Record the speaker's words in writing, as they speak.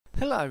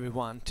Hello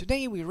everyone,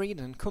 today we read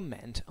and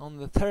comment on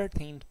the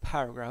 13th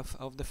paragraph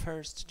of the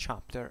first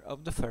chapter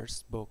of the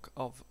first book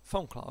of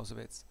von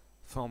Clausewitz,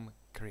 Vom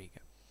Kriege.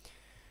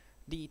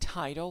 The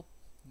title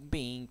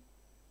being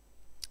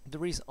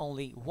 "There is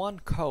only one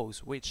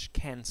cause which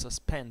can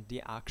suspend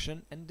the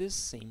action, and this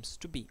seems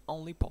to be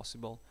only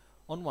possible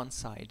on one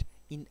side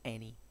in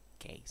any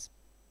case."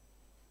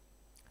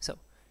 So,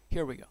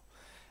 here we go.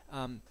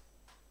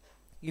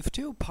 If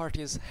two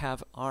parties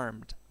have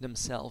armed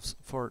themselves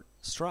for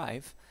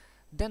strife,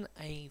 then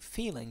a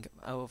feeling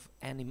of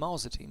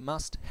animosity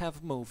must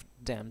have moved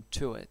them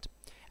to it.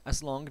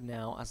 As long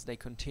now as they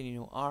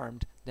continue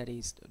armed, that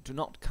is, do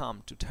not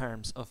come to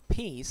terms of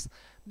peace,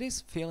 this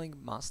feeling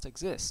must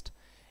exist,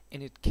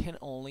 and it can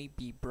only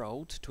be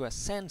brought to a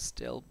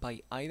standstill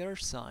by either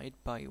side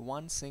by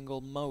one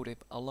single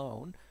motive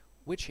alone,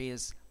 which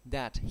is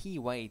that he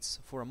waits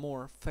for a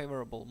more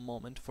favorable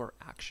moment for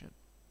action.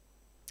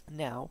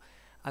 Now,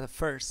 at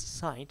first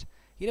sight,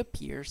 it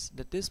appears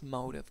that this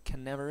motive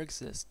can never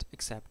exist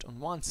except on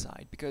one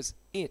side, because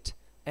it,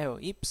 eo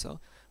ipso,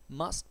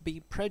 must be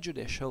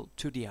prejudicial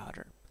to the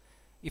other.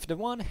 If the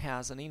one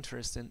has an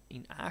interest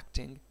in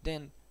acting,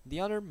 then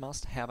the other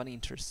must have an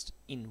interest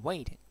in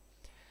waiting.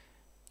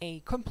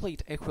 A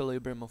complete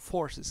equilibrium of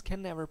forces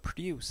can never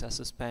produce a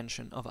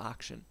suspension of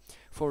action,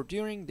 for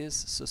during this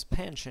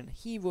suspension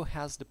he who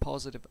has the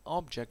positive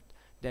object,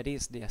 that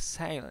is the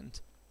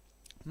assailant,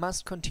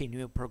 must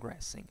continue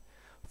progressing.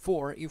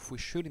 For if we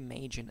should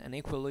imagine an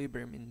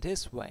equilibrium in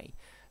this way,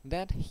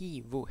 that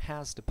he who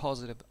has the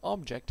positive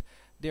object,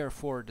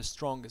 therefore the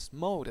strongest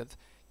motive,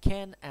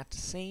 can at the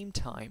same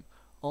time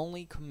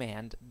only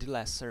command the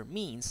lesser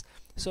means,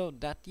 so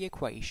that the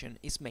equation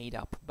is made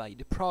up by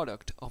the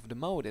product of the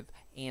motive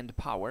and the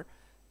power,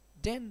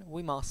 then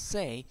we must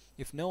say,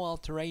 if no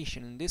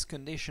alteration in this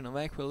condition of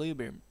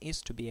equilibrium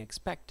is to be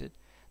expected,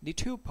 the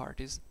two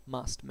parties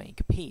must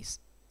make peace.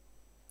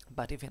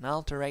 But if an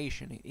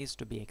alteration is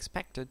to be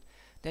expected,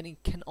 then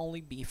it can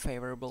only be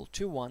favorable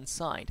to one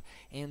side,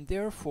 and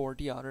therefore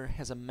the other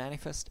has a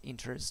manifest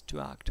interest to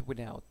act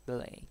without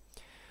delay.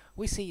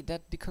 We see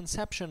that the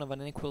conception of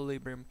an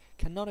equilibrium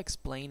cannot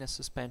explain a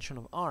suspension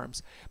of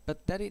arms,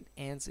 but that it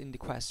ends in the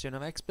question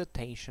of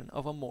expectation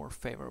of a more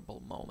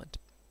favorable moment.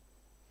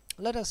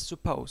 Let us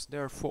suppose,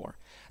 therefore,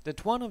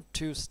 that one of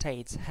two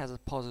states has a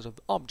positive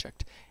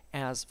object,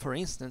 as, for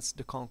instance,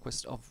 the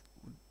conquest of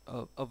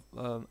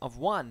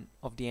one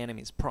of the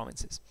enemy's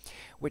provinces,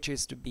 which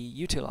is to be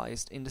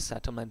utilized in the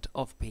settlement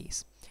of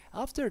peace.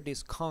 After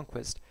this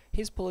conquest,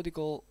 his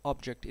political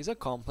object is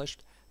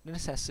accomplished, the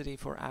necessity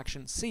for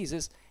action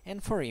ceases,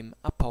 and for him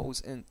a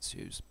pause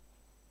ensues.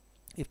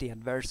 If the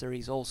adversary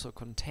is also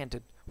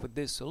contented with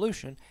this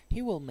solution,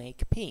 he will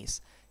make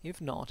peace. If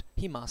not,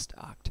 he must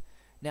act.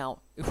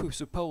 Now, if we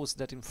suppose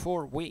that in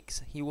 4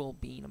 weeks he will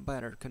be in a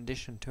better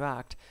condition to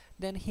act,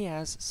 then he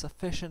has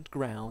sufficient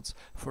grounds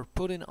for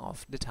putting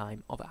off the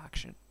time of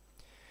action.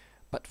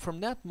 But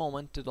from that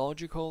moment the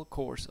logical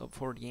course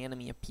for the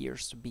enemy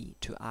appears to be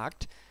to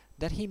act,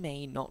 that he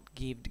may not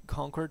give the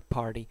conquered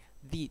party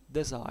the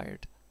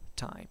desired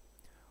time.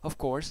 Of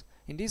course,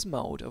 in this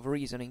mode of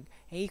reasoning,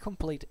 a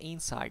complete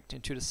insight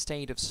into the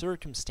state of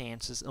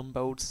circumstances on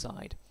both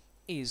sides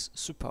is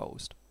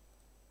supposed.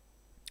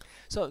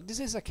 So this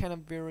is a kind of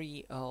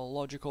very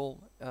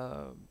logical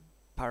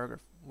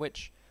paragraph,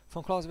 which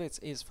von Clausewitz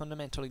is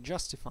fundamentally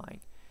justifying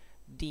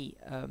the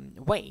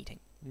waiting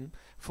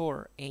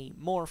for a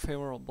more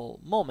favorable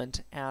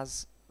moment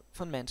as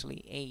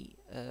fundamentally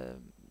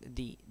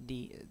the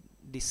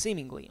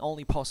seemingly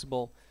only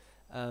possible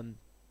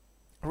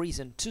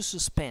reason to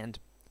suspend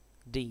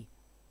the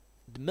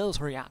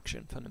military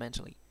action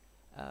fundamentally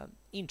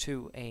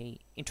into a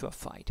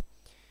fight.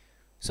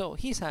 So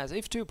he says,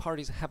 if two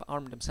parties have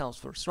armed themselves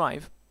for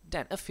strife,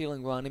 then a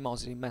feeling of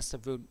animosity must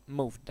have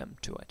moved them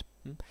to it.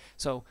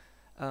 So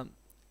I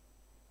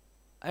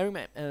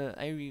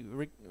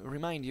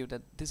remind you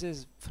that this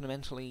is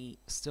fundamentally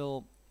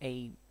still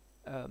a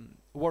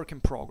work in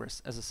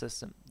progress as a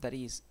system. That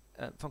is,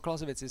 von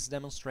Clausewitz is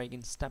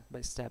demonstrating step by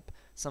step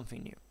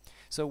something new.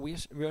 So we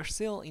are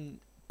still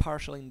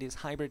partially in this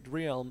hybrid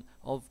realm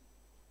of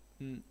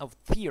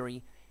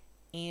theory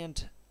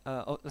and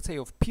let's say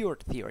of pure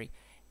theory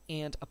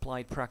and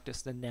applied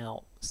practice that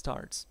now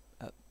starts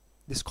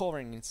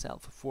discovering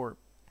itself for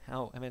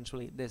how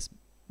eventually this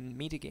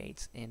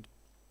mitigates and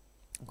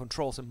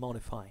controls and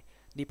modify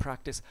the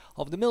practice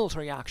of the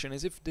military action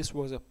as if this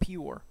was a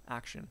pure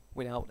action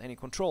without any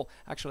control.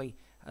 Actually,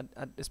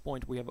 at this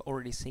point we have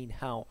already seen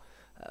how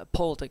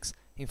politics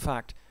in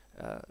fact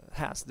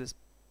has this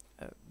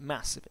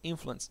massive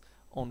influence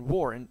on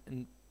war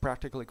and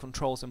practically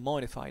controls and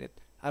modifies it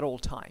at all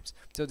times.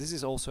 So this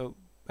is also,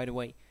 by the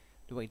way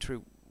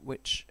through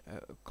which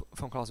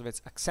von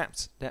Clausewitz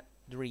accepts that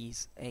there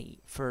is a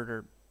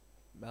further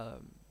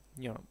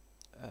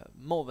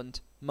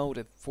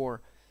motive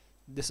for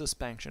the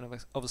suspension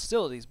of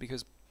hostilities,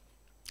 because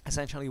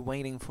essentially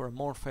waiting for a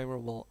more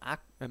favorable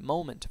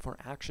moment for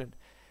action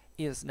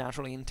is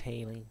naturally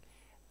entailing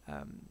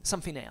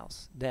something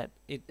else, that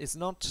it is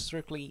not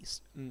strictly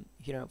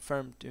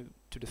firm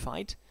to the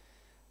fight,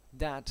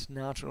 that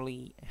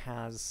naturally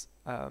has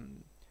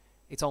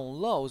its own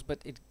laws, but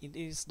it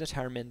is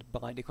determined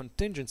by the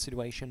contingent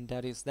situation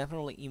that is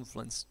definitely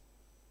influenced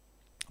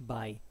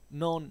by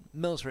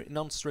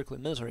non-strictly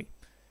military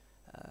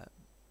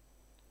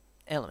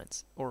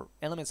elements, or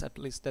elements at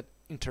least that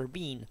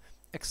intervene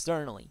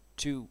externally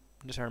to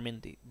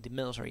determine the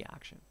military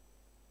action.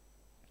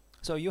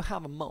 So you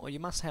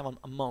must have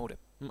a motive,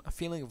 a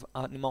feeling of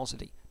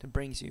animosity that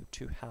brings you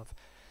to have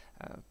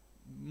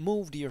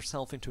moved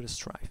yourself into the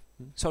strife.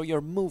 So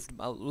you're moved,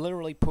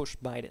 literally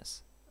pushed by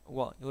this.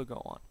 Well, you'll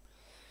go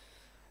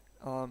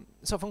on.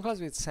 So Von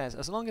Clausewitz says,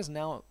 as long as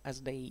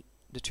the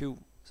two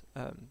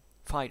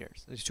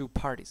fighters, the two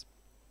parties,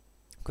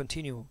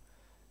 continue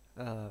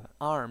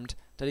armed,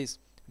 that is,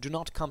 do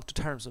not come to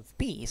terms of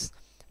peace,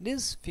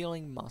 this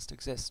feeling must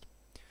exist.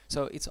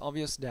 So it's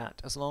obvious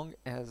that as long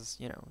as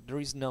there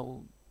is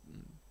no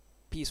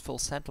peaceful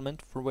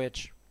settlement for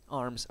which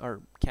arms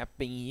are kept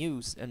being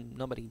used and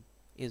nobody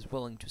is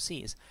willing to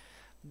cease,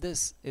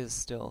 this is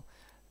still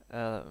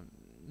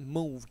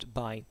moved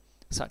by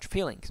such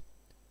feelings,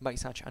 by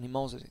such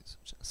animosities,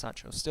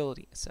 such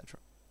hostility, etc.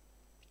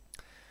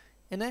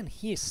 And then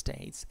he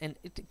states, and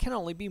it can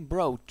only be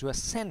brought to a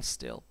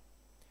standstill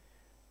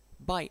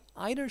by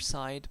either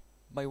side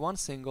by one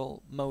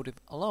single motive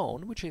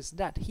alone, which is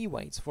that he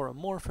waits for a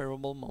more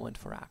favorable moment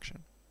for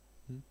action.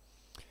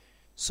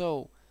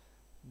 So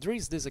there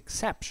is this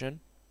exception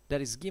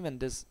that is given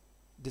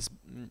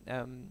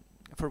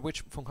for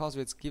which von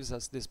Clausewitz gives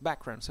us this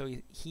background. So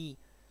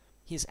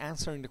he's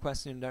answering the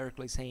question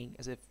directly, saying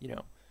as if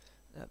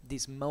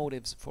these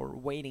motives for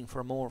waiting for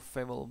a more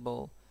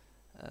favorable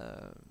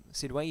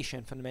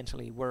situation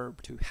fundamentally were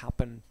to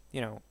happen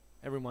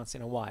every once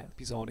in a while,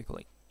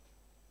 episodically,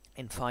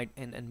 and fight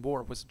and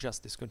war was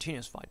just this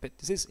continuous fight. But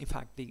this is in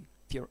fact the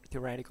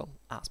theoretical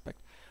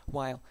aspect,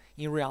 while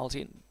in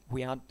reality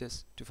we add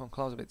this to von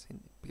Clausewitz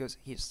because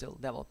he is still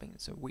developing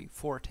it, so we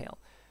foretell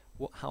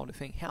how the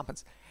thing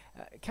happens.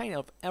 Kind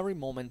of every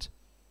moment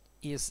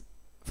is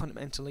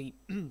fundamentally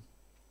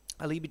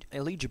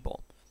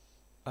eligible,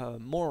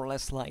 more or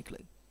less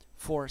likely,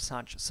 for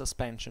such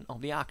suspension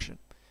of the action,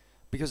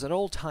 because at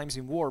all times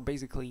in war,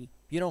 basically,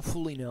 you don't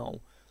fully know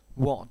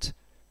what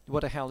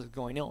the hell is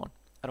going on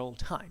at all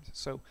times.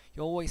 So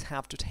you always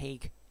have to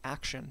take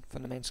action,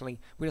 fundamentally,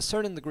 with a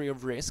certain degree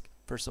of risk,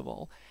 first of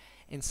all,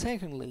 and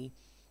secondly,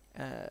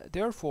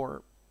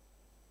 therefore,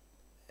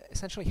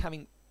 essentially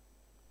having,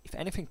 if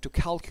anything, to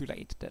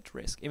calculate that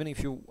risk, even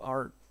if you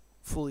are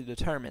fully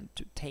determined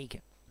to take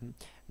it.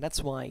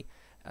 That's why,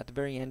 at the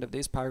very end of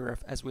this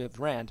paragraph, as we have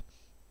read,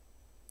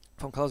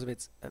 von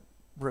Clausewitz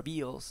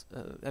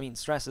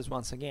stresses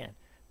once again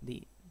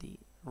the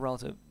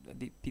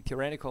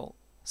theoretical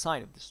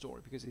side of the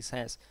story, because he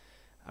says,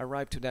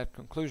 arrived to that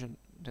conclusion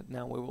that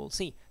now we will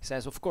see. He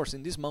says, of course,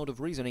 in this mode of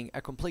reasoning,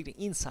 a complete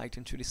insight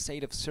into the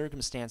state of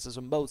circumstances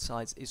on both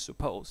sides is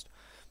supposed.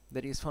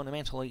 That is,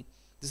 fundamentally,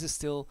 this is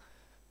still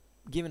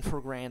given for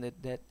granted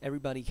that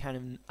everybody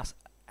kind of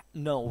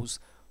knows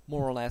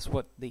more or less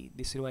what the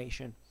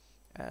situation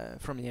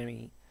from the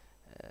enemy,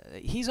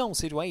 his own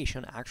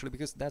situation actually,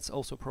 because that's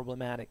also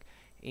problematic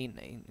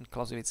in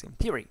Clausewitsian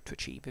theory to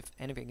achieve. If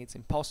anything, it's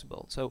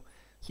impossible. So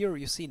here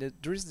you see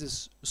that there is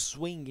this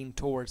swinging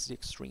towards the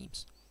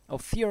extremes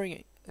of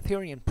theory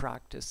and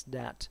practice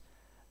that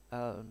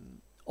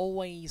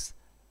always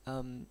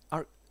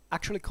are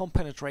actually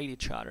compenetrate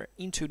each other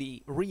into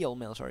the real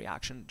military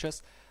action.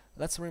 Just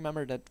let's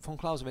remember that von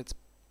Clausewitz,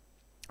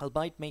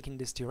 albeit making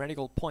these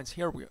theoretical points,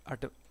 here we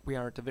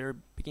are at the very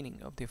beginning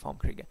of the Vom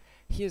Kriege.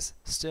 He is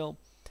still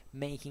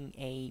making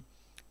a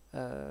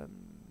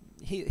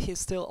he's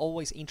still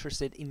always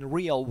interested in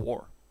real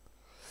war.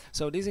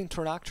 So this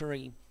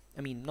introductory,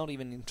 not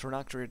even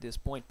introductory at this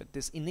point, but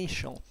this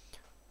initial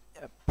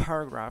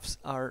paragraphs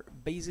are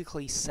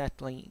basically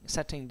setting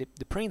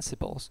the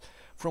principles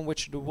from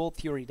which the whole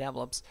theory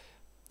develops,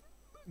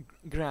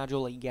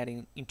 gradually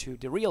getting into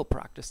the real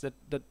practice that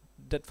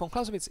von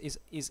Clausewitz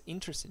is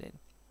interested in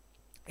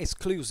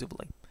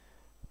exclusively,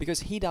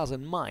 because he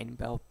doesn't mind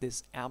about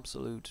this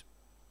absolute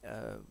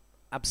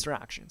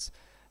abstractions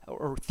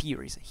or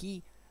theories.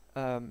 He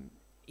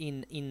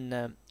in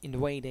the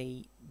way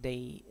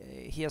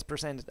he has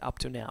presented up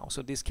to now,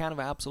 so these kind of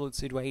absolute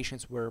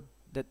situations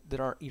that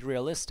are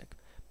unrealistic,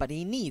 but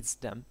he needs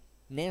them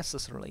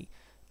necessarily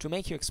to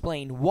make you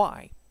explain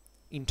why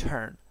in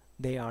turn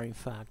they are in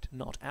fact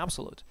not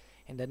absolute,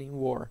 and that in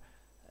war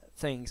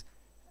things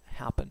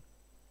happen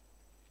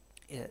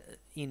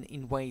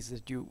in ways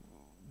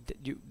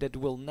that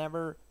will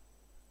never,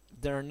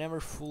 they're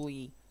never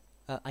fully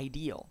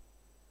ideal,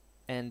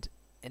 and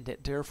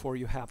that therefore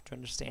you have to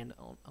understand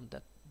on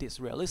this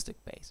realistic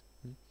base.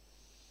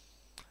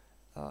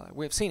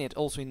 We have seen it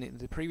also in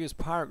the previous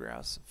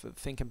paragraphs.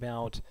 Think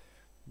about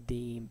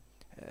the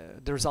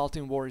result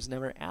in war is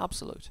never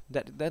absolute.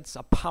 That's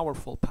a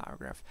powerful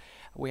paragraph.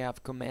 We have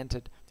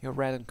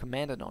read and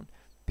commented on,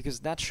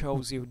 because that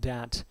shows you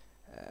that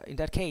in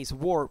that case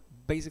war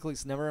basically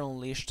is never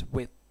unleashed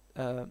with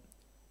at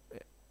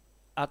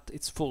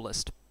its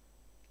fullest,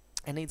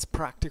 and it's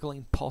practically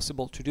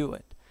impossible to do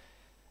it.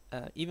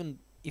 Even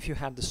if you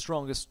have the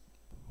strongest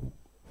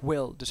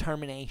will,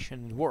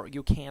 determination, and work,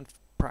 you can't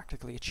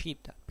practically achieve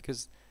that,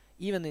 because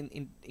even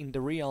in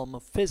the realm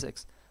of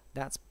physics,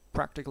 that's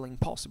practically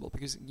impossible,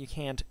 because you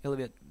can't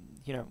elevate,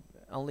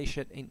 unleash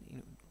it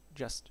in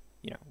just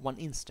 1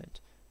 instant.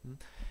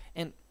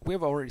 And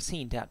we've already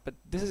seen that, but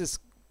this is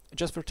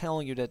just for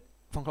telling you that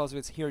von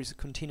Clausewitz here is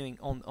continuing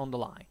on the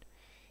line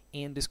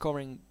and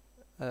discovering,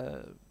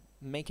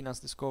 making us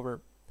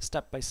discover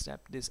step by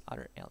step these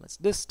other elements.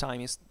 This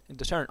time is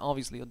the turn,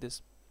 obviously, of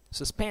this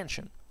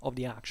suspension of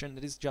the action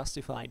that is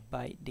justified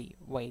by the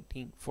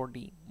waiting for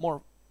the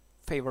more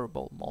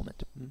favorable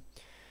moment.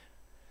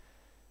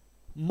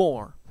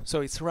 More,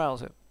 so it's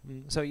relative.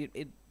 So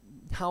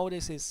how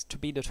this is to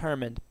be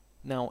determined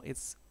now,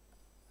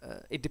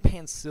 it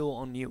depends still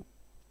on you.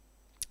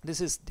 This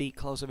is the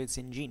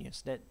Clausewitzian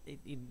genius, that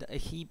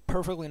he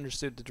perfectly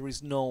understood that there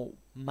is no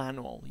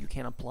manual you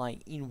can apply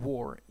in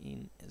war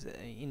in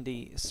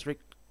the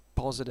strict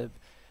positive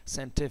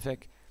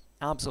scientific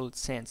absolute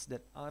sense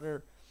that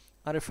other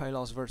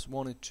philosophers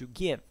wanted to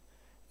give,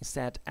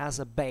 instead, as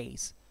a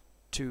base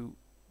to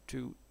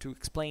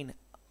explain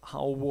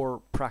how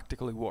war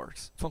practically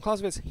works. Von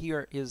Clausewitz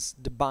here is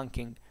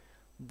debunking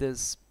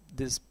this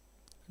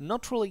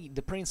not really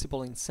the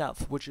principle in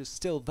itself, which is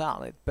still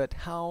valid, but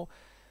how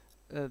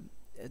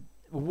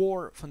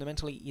war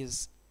fundamentally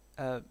is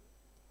the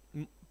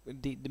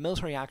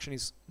military action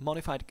is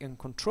modified and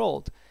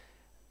controlled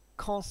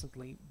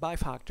constantly by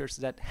factors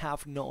that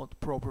have not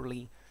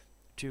properly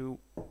to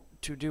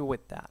do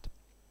with that.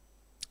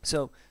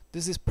 So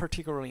this is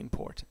particularly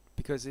important,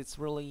 because it's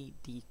really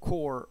the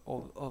core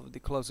of the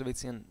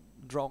Clausewitzian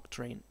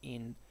doctrine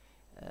in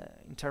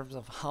terms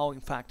of how, in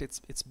fact,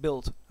 it's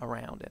built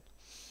around it.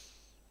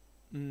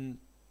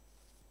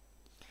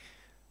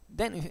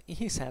 Then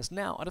he says,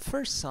 now, at the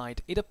first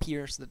sight, it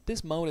appears that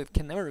this motive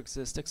can never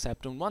exist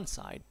except on one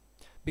side,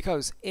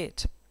 because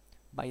it,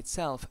 by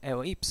itself,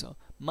 eo ipso,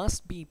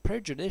 must be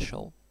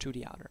prejudicial to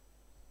the other.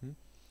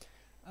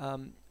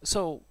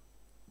 So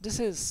this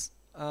is,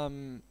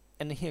 and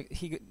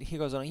he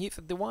goes on, if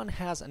the one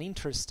has an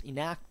interest in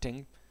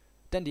acting,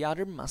 then the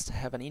other must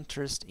have an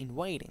interest in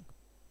waiting.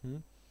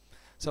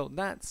 So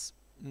that's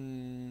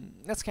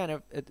kind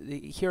of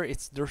here.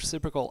 It's the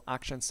reciprocal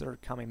actions that are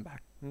coming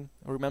back.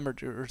 Remember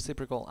the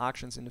reciprocal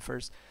actions in the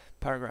first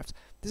paragraphs.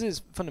 This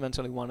is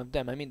fundamentally one of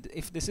them. I mean,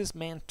 if this is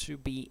meant to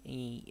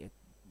be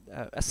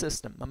a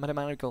system, a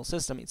mathematical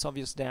system, it's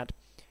obvious that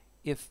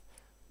if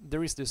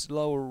there is this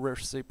low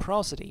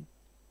reciprocity,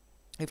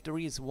 if there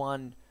is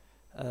one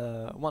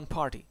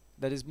party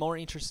that is more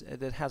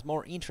that has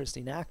more interest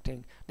in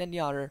acting, then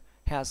the other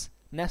has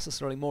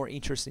necessarily more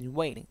interest in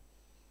waiting,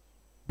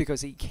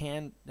 because he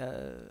can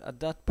at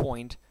that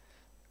point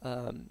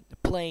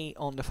play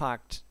on the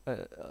fact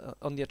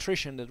on the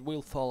attrition that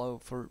will follow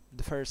for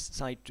the first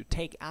side to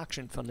take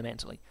action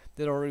fundamentally,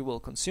 that already will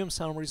consume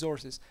some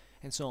resources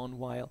and so on,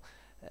 while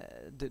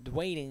the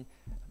waiting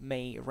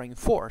may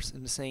reinforce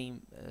in the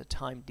same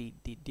time the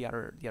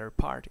other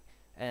party.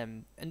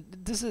 And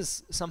this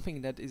is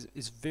something that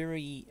is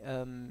very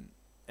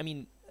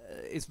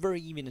it's very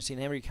even in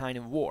every kind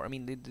of war. I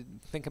mean,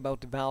 think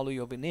about the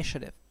value of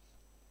initiative.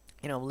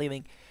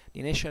 Leaving the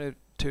initiative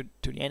to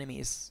the enemy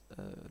is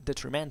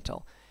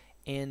detrimental,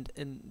 and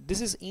this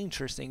is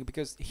interesting,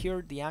 because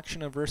here the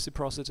action of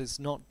reciprocity is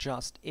not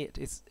just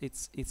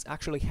it's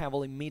actually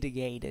heavily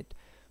mitigated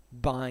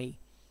by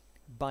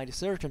the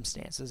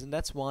circumstances, and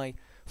that's why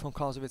von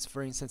Clausewitz,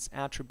 for instance,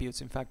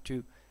 attributes, in fact,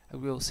 to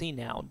we'll see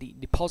now, the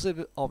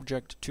positive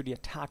object to the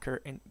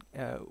attacker, and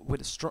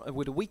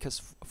with the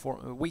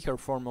weaker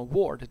form of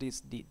war, that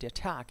is the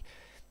attack,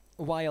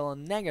 while a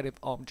negative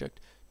object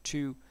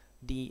to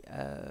the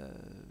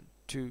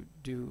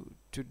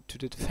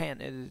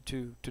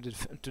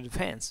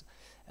defense,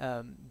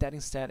 that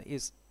instead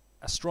is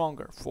a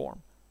stronger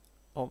form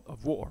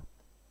of war.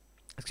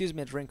 Excuse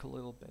me, I drink a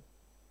little bit,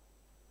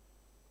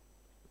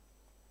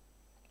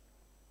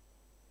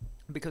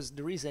 because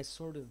there is a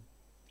sort of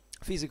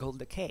physical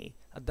decay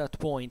at that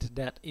point,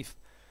 that if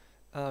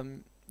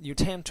you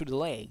tend to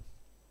delay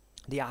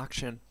the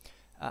action,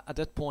 at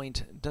that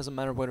point it doesn't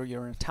matter whether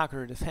you're an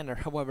attacker or defender.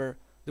 However,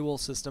 the whole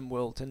system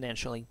will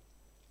tendentially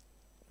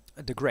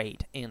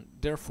degrade, and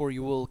therefore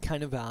you will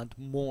kind of add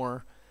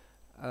more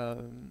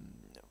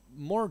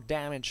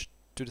damage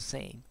to the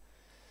same,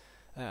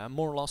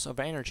 more loss of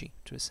energy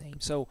to the same,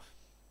 so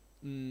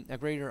a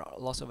greater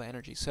loss of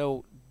energy.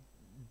 So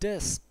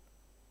this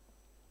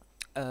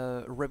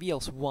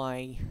reveals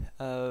why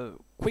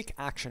quick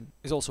action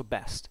is also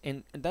best,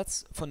 and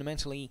that's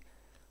fundamentally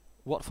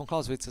what von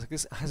Clausewitz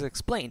has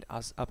explained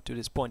us up to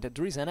this point, that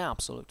there is an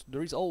absolute,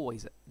 there is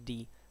always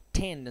the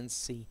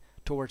tendency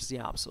towards the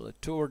absolute,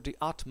 toward the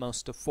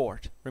utmost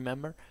effort,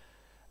 remember?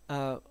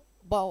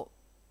 Well,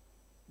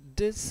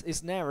 this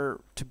is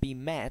never to be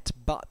met,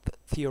 but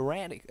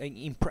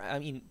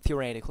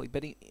theoretically,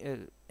 but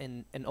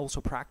and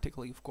also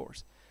practically, of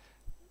course.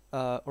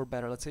 or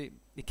better, let's say,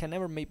 it can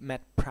never be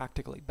met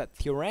practically, but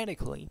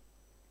theoretically,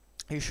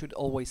 you should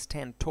always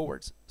tend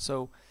towards.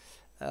 So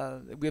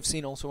we have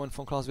seen also when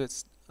von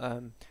Clausewitz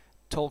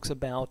talks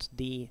about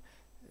the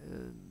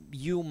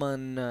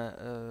human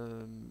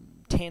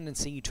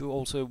tendency to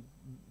also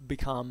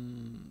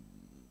become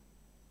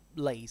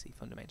lazy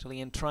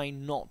fundamentally, and try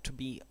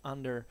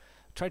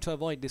to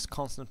avoid this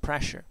constant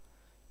pressure.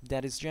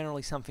 That is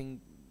generally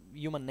something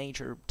human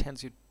nature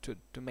tends you to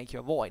make you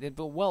avoid it.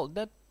 But well,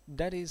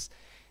 that is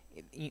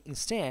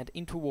instead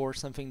in towards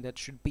something that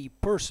should be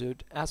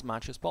pursued as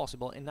much as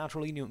possible. And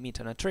naturally you meet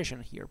an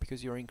attrition here,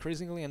 because you're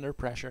increasingly under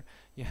pressure.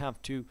 You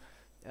have to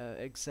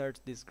exert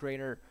this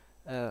greater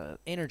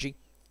energy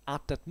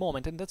at that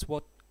moment, and that's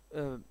what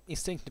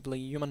instinctively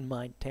human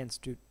mind tends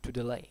to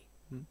delay.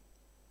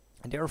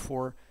 And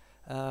therefore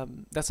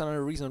that's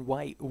another reason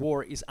why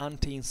war is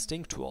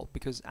anti-instinctual,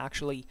 because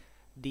actually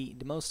the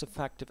most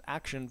effective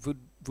action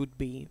would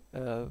be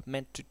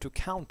meant to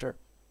counter,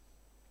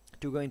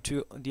 to go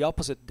into the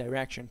opposite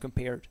direction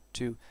compared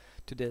to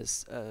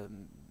this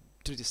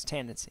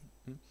tendency.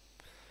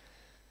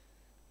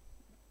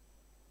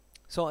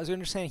 So as you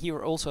understand,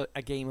 here also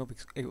a game of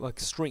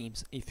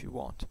extremes, if you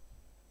want.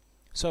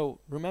 So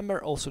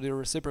remember also the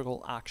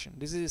reciprocal action.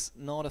 This is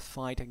not a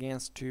fight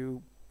against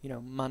two,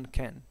 man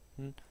can.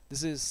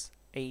 This is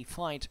a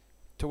fight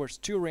towards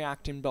two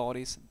reacting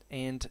bodies,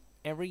 and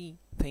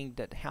everything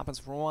that happens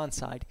from one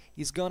side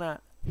is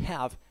gonna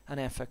have an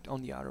effect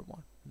on the other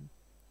one,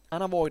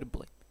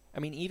 unavoidably.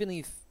 I mean, even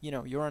if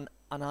you're an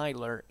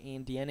idler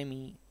and the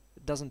enemy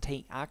doesn't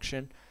take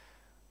action,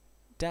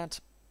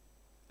 that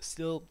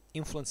still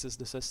influences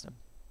the system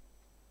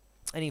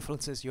and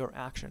influences your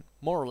action,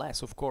 more or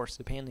less, of course,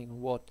 depending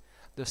on what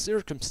the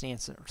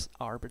circumstances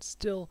are. But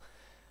still,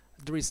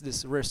 there is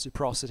this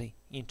reciprocity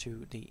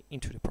into the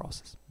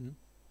process.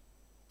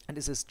 And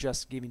this is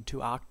just giving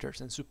two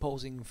actors and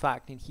supposing, in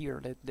fact, in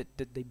here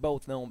that they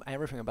both know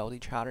everything about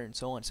each other and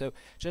so on. So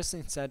just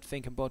instead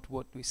think about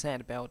what we said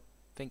about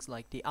things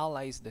like the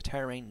allies, the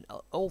terrain,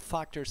 all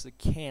factors that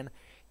can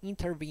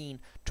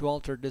intervene to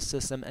alter the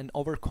system and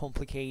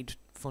overcomplicate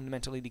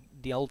fundamentally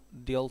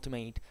the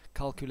ultimate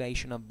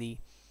calculation of the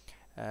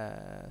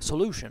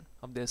solution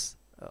of this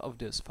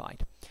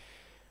fight.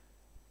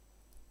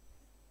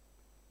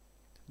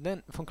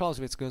 Then von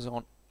Clausewitz goes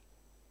on.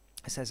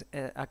 It says,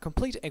 a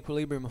complete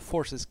equilibrium of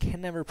forces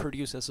can never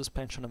produce a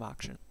suspension of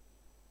action.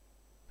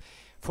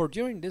 For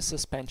during this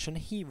suspension,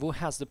 he who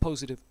has the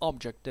positive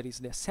object, that is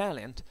the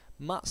assailant,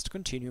 must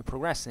continue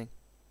progressing.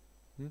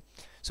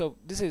 So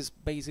this is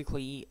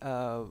basically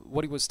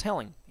what he was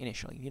telling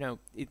initially.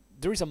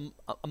 There is a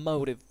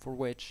motive for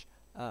which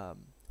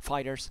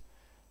fighters,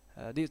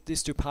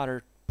 these two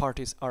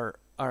parties are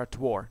at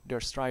war.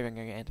 They're striving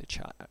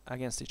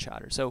against each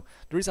other. So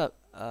there is a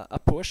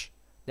push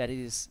that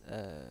is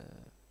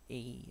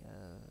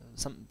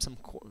some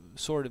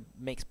sort of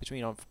mix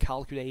between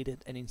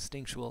calculated and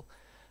instinctual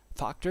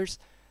factors,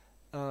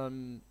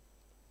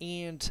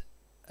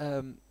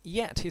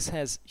 yet he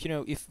says,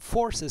 if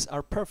forces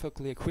are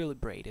perfectly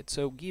equilibrated,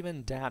 so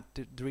given that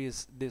there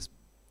is this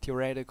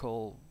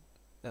theoretical,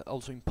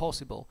 also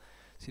impossible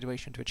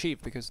situation to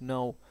achieve, because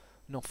no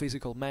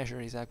physical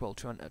measure is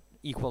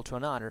equal to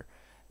another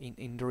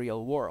in the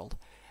real world,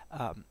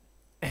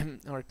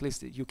 or at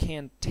least you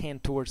can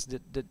tend towards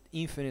the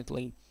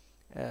infinitely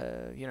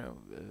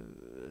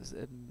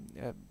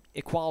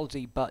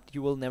equality, but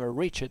you will never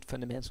reach it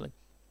fundamentally.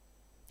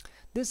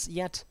 This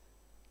yet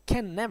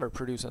can never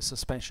produce a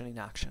suspension in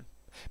action,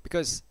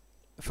 because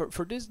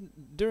for this,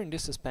 during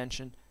this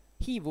suspension,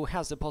 he who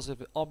has the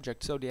positive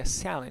object, so the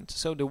assailant,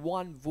 so the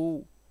one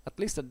who at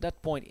least at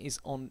that point is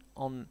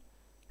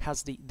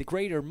has the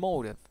greater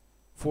motive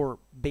for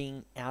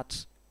being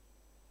at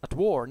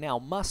war, now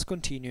must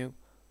continue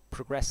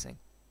progressing.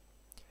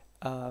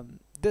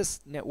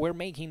 We're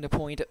making the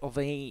point of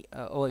a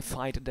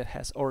fight that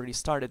has already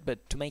started,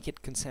 but to make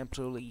it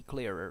conceptually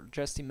clearer,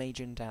 just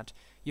imagine that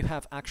you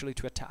have actually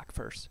to attack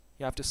first.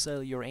 You have to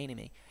assail your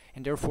enemy,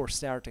 and therefore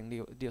starting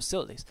the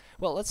hostilities.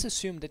 Well, let's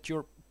assume that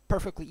you're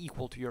perfectly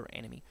equal to your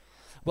enemy.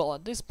 Well,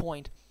 at this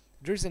point,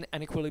 there's an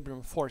equilibrium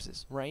of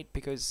forces, right?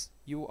 Because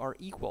you are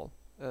equal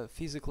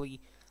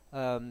physically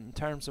in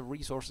terms of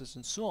resources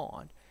and so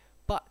on,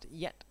 but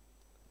yet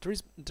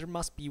there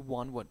must be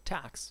one who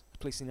attacks,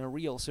 at least in a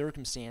real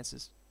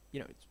circumstances.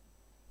 You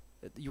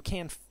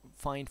can't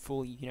find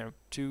fully,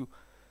 two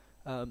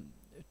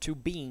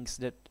beings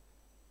that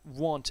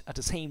want at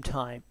the same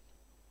time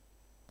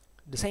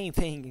the same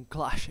thing and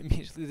clash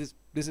immediately.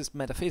 This is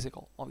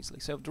metaphysical, obviously.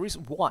 So there is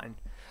one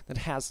that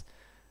has,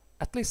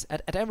 at least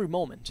at every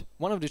moment,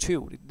 one of the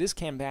two. This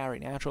can vary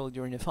naturally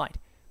during the fight,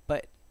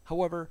 but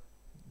however,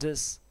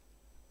 this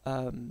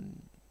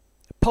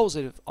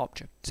positive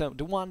object, so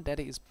the one that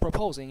is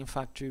proposing, in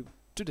fact, to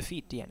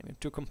defeat the enemy,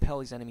 to compel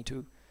his enemy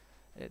to,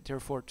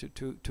 therefore,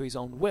 to his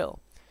own will,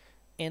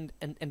 and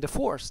the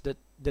force that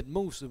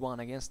moves the one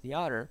against the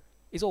other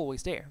is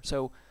always there.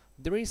 So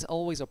there is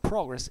always a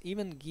progress,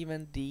 even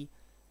given the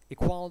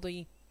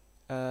equality,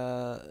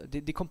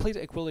 the complete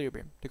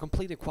equilibrium, the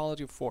complete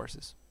equality of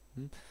forces.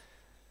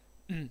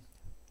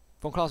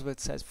 Von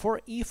Clausewitz says,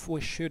 for if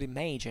we should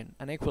imagine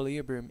an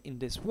equilibrium in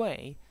this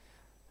way,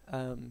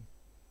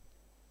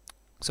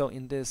 so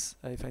in this,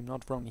 if I'm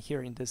not wrong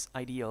here, in this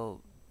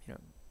ideal,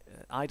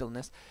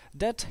 idleness,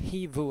 that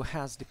he who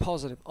has the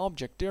positive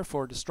object,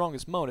 therefore the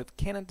strongest motive,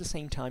 can at the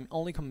same time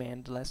only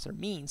command the lesser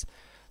means,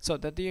 so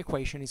that the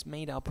equation is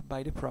made up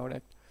by the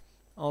product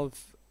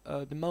of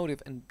the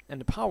motive and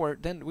the power,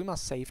 then we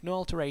must say, if no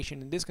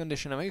alteration in this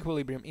condition of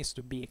equilibrium is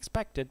to be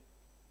expected,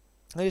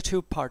 the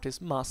two parties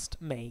must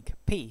make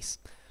peace.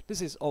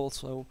 This is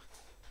also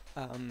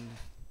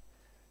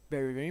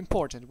very, very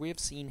important. We have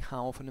seen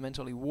how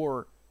fundamentally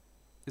war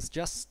is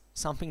just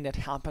something that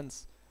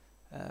happens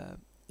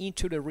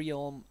into the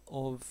realm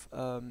of,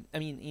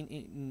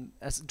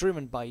 as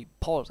driven by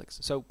politics.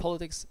 So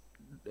politics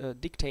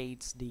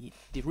dictates the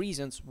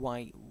reasons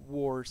why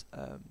wars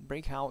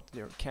break out,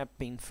 they're kept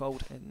being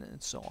fought,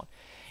 and so on.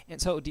 And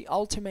so the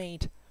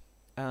ultimate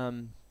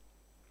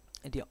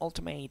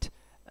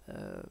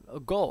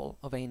goal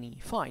of any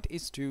fight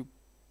is to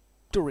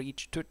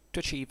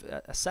achieve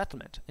a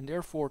settlement, and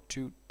therefore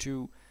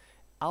to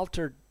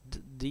alter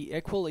the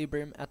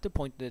equilibrium at the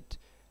point that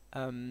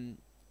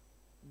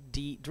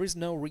there is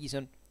no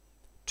reason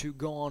to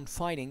go on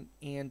fighting,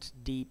 and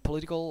the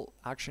political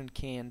action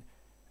can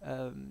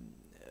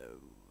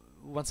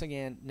once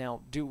again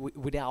now do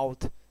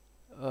without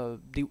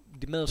the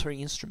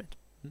military instrument.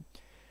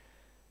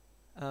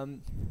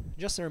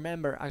 Just to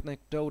remember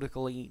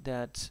anecdotally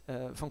that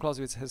von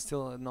Clausewitz has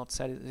still not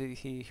said it,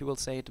 he will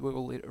say it, we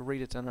will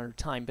read it another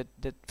time, but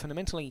that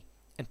fundamentally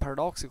and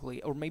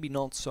paradoxically, or maybe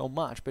not so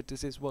much, but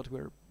this is what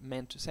we're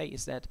meant to say,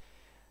 is that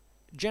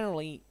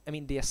generally,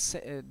 the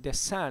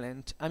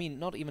assailant,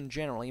 not even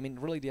generally,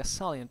 really the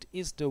assailant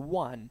is the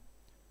one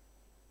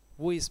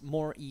who is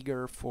more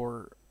eager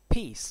for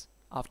peace,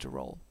 after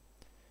all.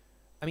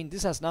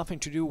 This has nothing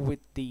to do with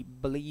the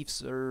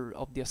beliefs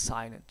of the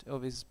assailant,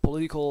 of his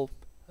political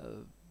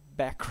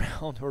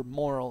background or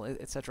moral,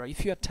 etc.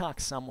 If you attack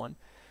someone,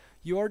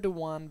 you are the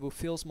one who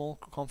feels more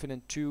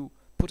confident to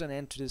put an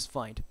end to this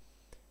fight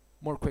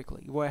more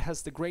quickly, who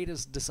has the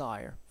greatest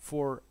desire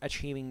for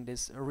achieving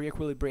this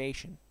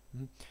re-equilibration.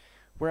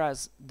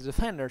 Whereas the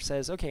defender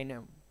says, okay,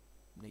 no,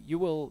 you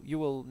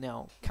will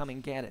now come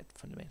and get it,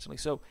 fundamentally.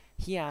 So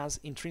he has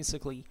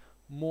intrinsically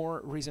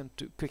more reason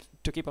to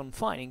keep on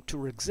fighting, to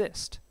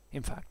resist,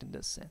 in fact, in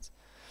this sense.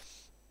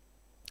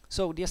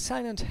 So the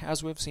assailant,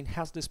 as we've seen,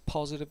 has this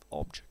positive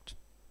object,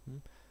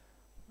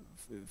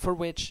 for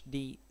which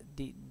the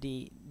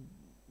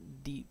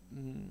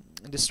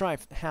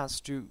strife has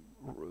to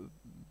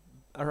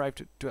arrive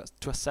to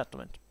a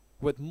settlement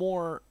with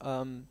more.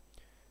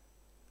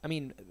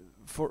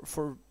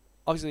 For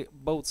obviously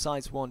both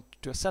sides want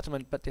to a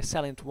settlement, but the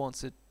assailant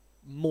wants it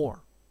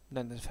more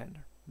than the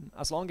defender.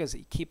 As long as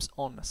he keeps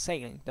on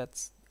assailing,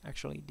 that's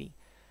actually the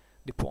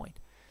point.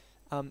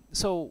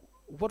 So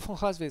what von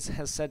Clausewitz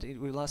has said in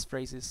the last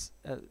phrase is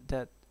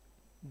that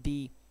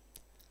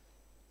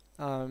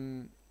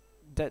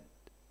that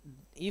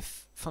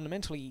if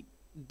fundamentally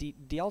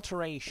the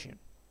alteration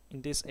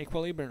in this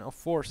equilibrium of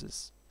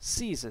forces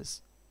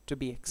ceases to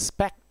be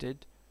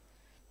expected,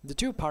 the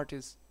two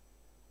parties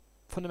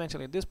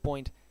fundamentally at this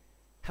point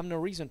have no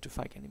reason to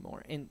fight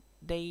anymore, and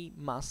they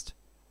must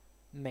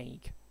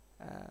make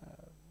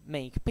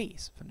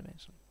peace,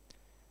 fundamentally,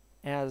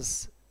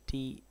 as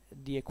the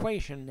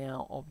equation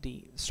now of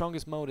the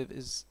strongest motive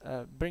is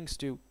brings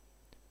to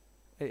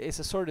it's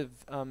a sort of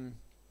in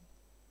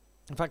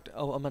fact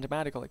a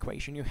mathematical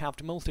equation. You have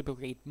to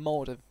multiplicate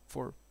motive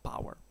for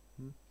power,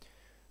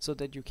 so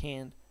that you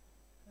can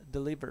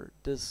deliver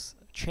this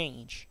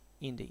change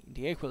in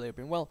the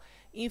equilibrium. Well,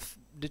 if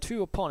the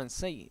two opponents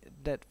say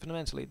that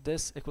fundamentally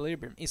this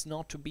equilibrium is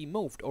not to be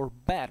moved, or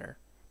better,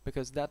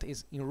 because that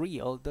is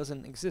unreal,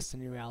 doesn't exist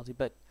in reality,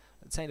 but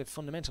let's say that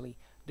fundamentally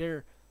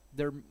their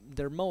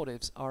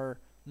motives are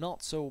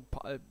not so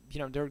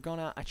they're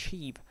gonna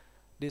achieve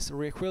this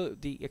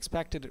the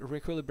expected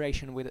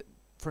reequilibration with,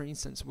 for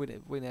instance, with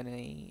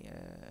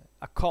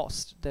a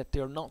cost that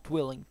they're not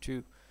willing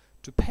to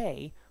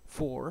pay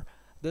for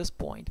this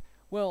point.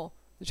 Well,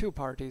 the two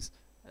parties,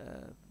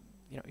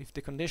 if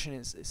the condition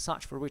is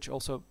such for which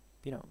also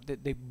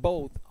they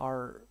both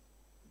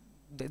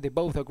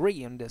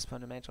agree on this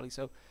fundamentally,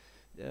 so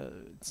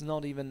it's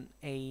not even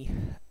a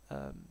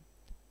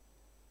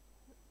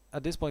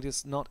at this point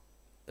it's not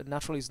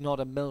naturally it's not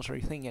a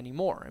military thing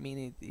anymore.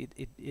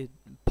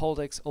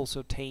 Politics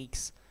also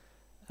takes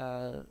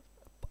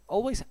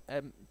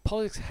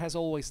politics has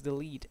always the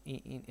lead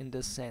in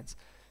this sense,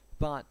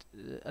 but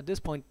at this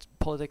point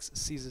politics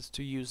ceases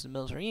to use the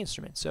military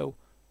instrument, so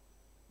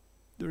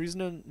there is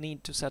no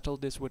need to settle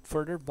this with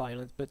further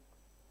violence, but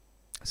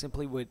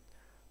simply with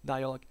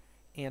dialogue,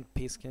 and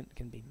peace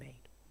can be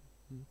made.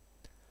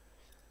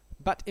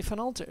 But if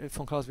von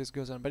Clausewitz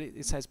goes on, but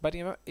it says, but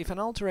if an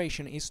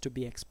alteration is to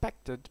be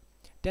expected,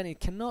 then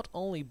it cannot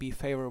only be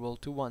favorable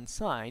to one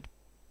side,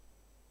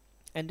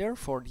 and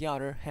therefore the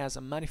other has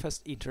a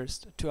manifest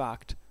interest to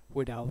act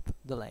without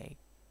delay.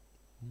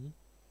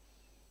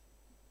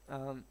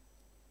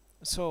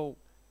 So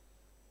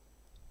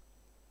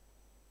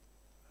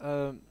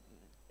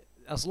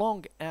as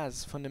long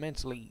as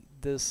fundamentally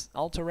this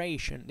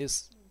alteration,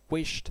 this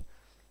wished,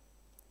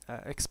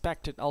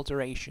 expected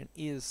alteration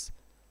is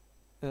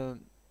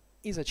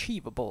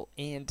achievable,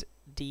 and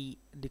the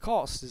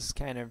cost is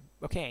kind of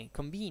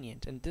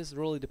convenient, and this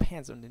really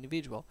depends on the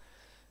individual.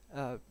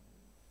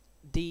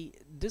 The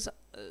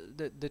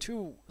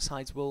two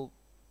sides will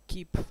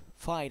keep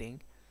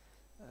fighting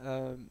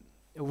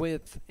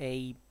with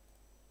a.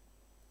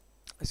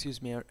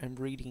 Excuse me, I'm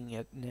reading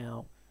it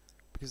now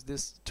because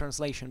this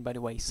translation, by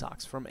the way,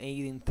 sucks. From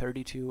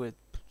 1832,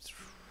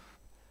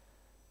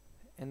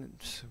 and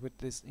with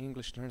this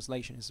English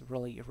translation is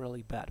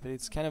really bad. But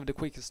it's kind of the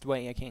quickest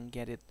way I can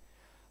get it.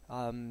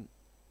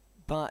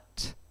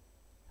 But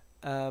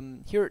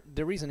here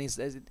the reason is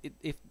that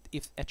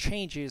if a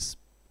change is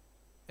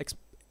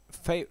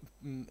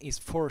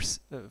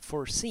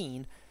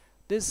foreseen,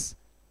 this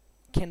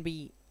can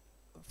be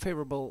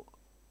favorable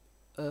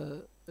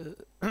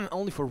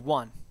only for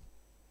one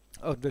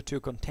of the two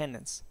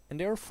contendants, and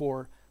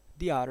therefore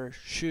the other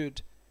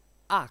should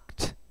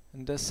act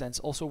in this sense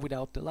also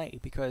without delay,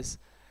 because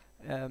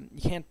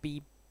you can't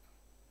be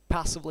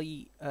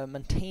passively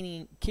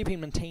maintaining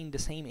the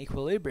same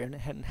equilibrium,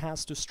 and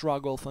has to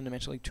struggle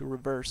fundamentally to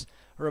reverse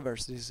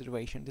this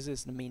situation. This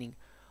is the meaning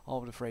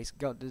of the phrase.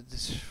 God,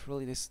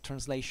 this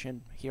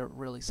translation here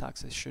really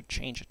sucks. I should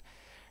change it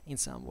in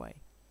some way,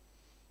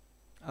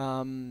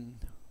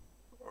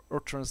 or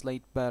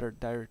translate better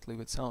directly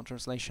with sound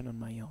translation on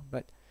my own.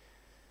 But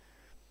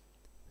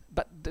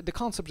the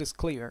concept is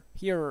clear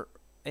here.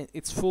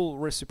 It's full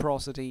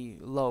reciprocity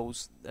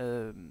laws,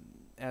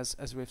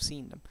 as we've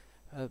seen them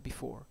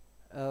before.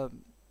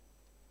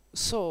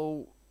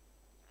 So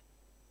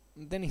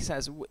then he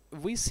says,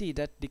 we see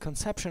that the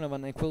conception of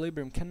an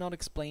equilibrium cannot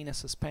explain a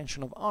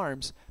suspension of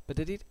arms, but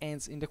that it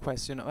ends in the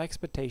question of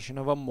expectation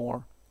of a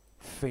more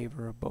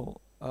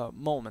favorable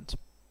moment.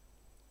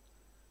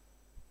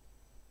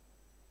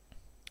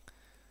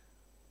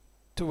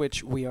 To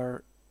which we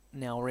are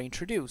now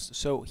reintroduced.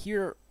 So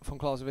here von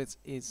Clausewitz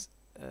is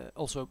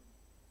also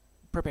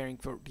preparing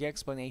for the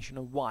explanation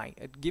of why,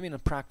 giving a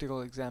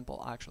practical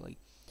example actually,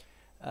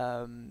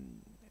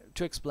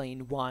 to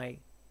explain why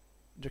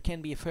there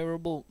can be a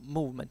favorable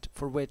movement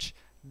for which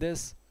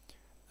this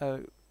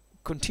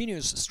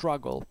continuous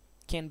struggle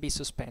can be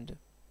suspended,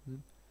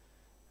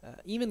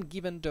 even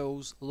given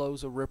those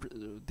laws of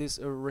this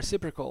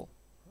reciprocal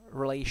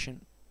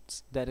relations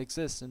that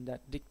exist and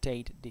that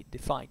dictate the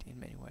fight in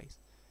many ways,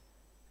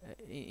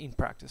 in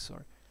practice.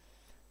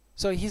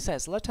 So he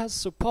says, let us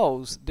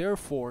suppose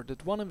therefore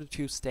that one of the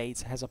two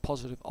states has a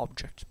positive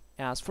object,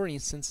 as for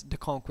instance the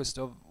conquest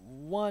of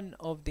one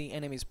of the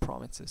enemy's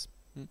provinces,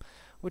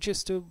 which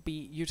is to be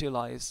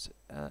utilized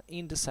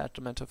in the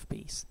settlement of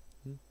peace.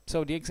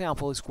 So the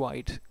example is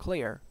quite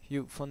clear.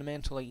 You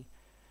fundamentally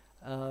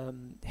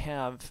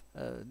have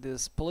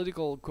this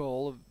political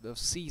goal of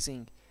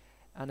seizing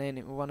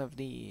one of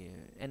the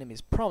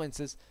enemy's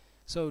provinces,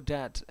 so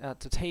that at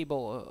the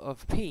table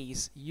of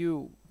peace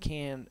you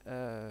can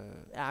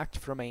act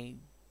from a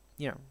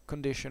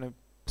condition of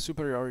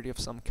superiority of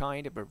some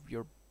kind, at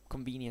your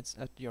convenience,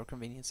 and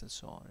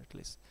so on, at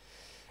least.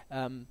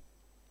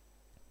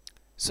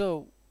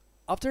 So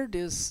after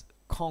this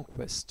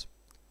conquest,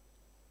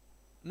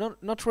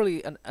 not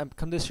really a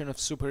condition of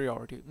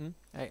superiority.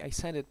 I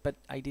said it, but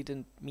I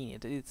didn't mean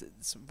it.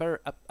 It's very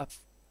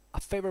a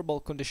favorable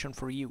condition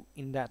for you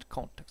in that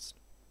context.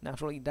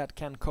 Naturally, that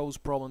can cause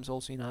problems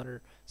also in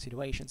other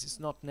situations. It's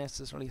not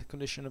necessarily a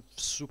condition of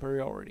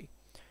superiority,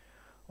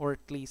 or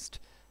at least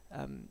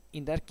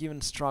in that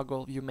given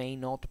struggle, you may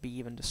not be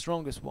even the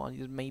strongest one.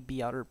 It may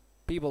be other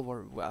people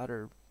or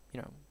other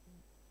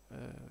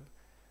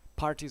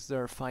parties that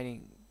are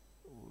fighting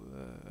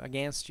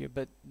against you.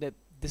 But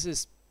this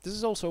is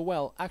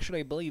also, actually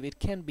I believe it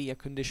can be a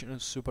condition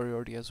of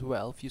superiority as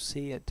well, if you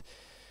see it.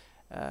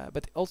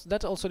 But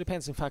that also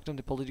depends, in fact, on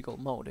the political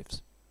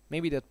motives.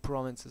 Maybe that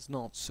province is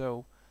not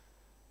so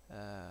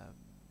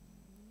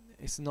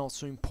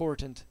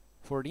important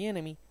for the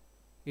enemy.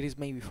 It is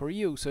maybe for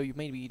you. So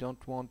maybe you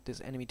don't want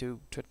this enemy to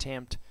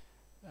attempt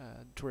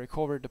to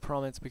recover the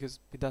province because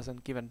it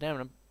doesn't give a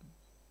damn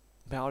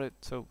about it.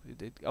 So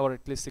or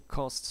at least it would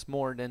cost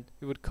more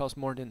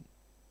than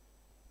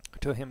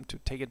to him to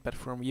take it back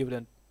from you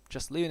than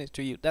just leaving it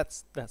to you.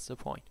 That's the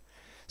point.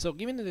 So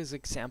given this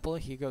example,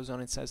 he goes on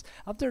and says,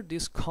 after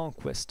this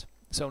conquest,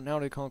 so now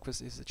the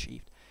conquest is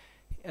achieved,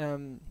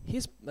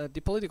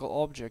 the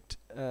political object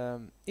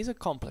is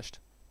accomplished.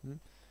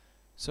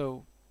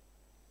 So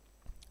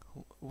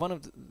one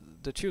of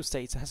the two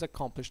states has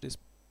accomplished this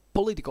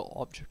political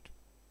object,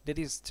 that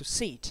is to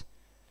sit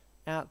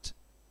at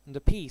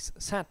the peace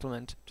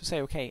settlement to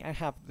say, okay, I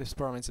have these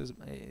provinces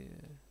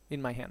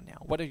in my hand now.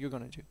 What are you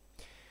going to do?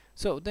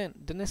 So then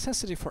the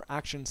necessity for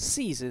action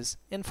ceases,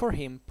 and for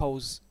him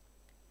pose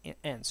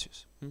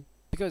answers,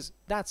 because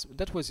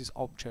that was his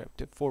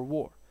objective for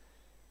war.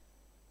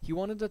 He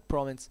wanted that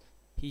province.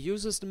 He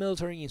uses the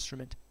military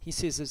instrument. He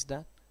seizes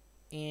that,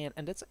 and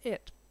that's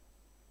it.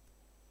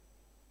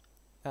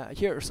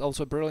 here's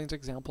also a brilliant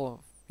example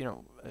of,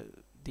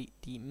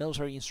 the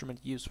military instrument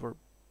used for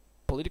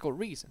political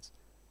reasons.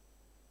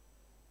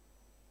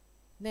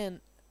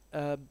 Then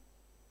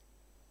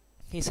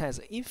he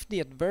says, if the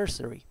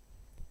adversary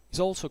is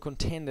also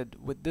contented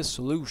with this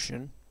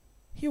solution,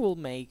 he will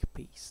make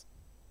peace.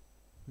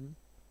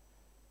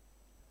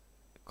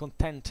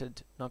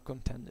 Contented, not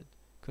contended.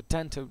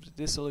 Contented with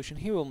this solution,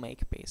 he will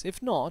make peace.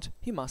 If not,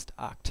 he must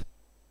act.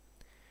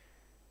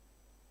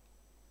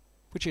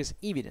 Which is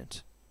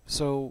evident.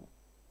 So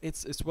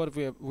it's what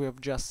we have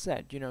just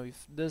said.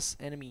 If this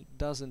enemy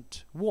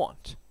doesn't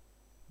want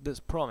this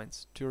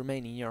province to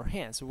remain in your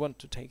hands, wants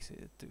to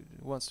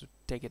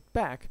take it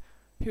back,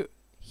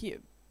 he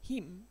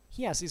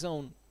has his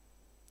own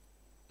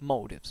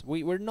motives.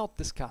 We're not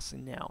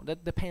discussing now.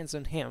 That depends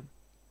on him.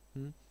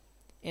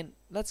 And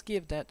let's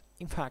give that,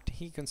 in fact,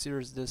 he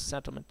considers this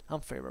settlement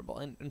unfavorable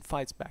and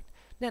fights back.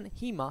 Then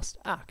he must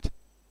act.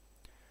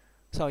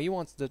 So he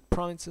wants the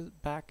provinces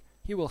back,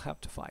 he will have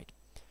to fight.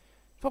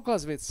 Von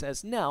Clausewitz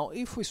says, now,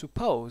 if we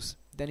suppose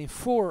that in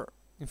four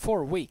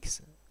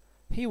weeks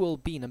he will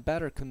be in a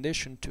better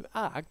condition to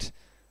act,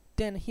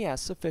 then he has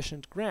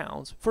sufficient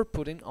grounds for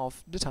putting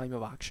off the time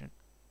of action.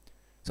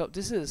 So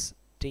this is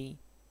the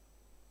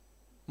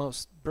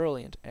most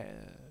brilliant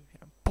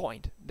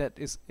point that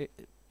is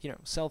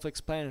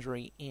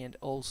self-explanatory and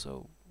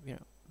also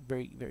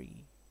very,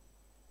 very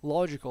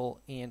logical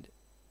and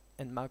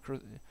macro,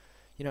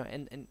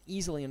 and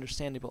easily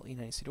understandable in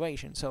any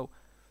situation. So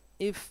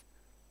if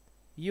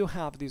you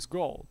have this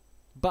goal,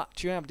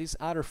 but you have these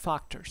other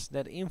factors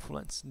that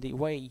influence the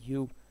way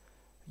you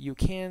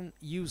can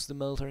use the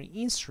military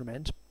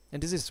instrument,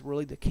 and this is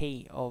really the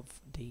key of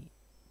the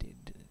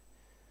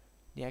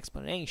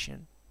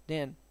explanation,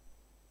 then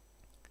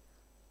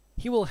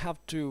he will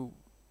have to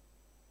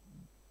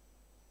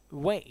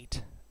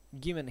wait,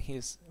 given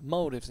his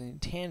motives and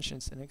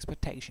intentions and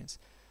expectations,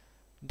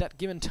 that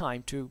given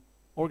time to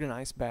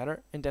organize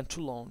better and then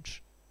to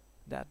launch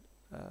that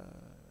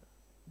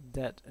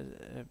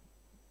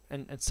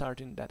and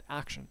starting that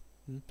action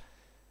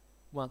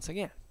once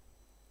again.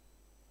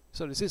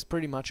 So this is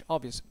pretty much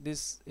obvious.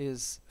 This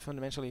is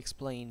fundamentally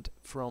explained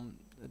from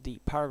the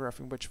paragraph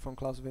in which von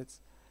Clausewitz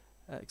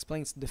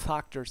explains the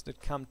factors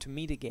that come to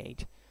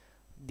mitigate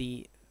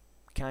the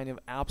kind of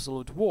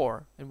absolute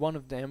war, and one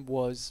of them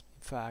was,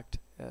 in fact,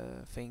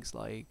 things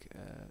like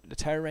the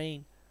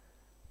terrain.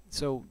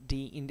 So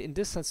in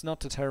this sense, not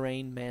the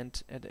terrain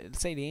meant,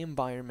 say, the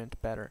environment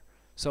better.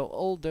 So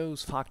all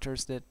those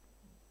factors that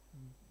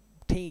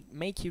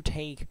make you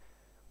take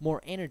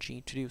more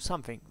energy to do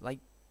something, like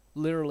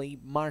literally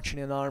marching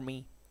an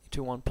army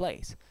to one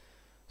place.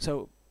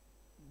 So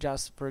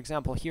just for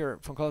example, here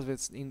von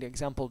Clausewitz in the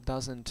example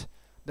doesn't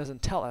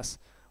tell us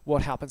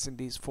what happens in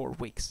these 4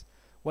 weeks.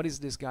 What is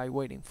this guy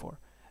waiting for?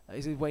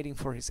 Is he waiting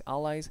for his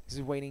allies? Is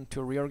he waiting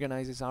to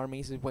reorganize his army?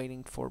 Is he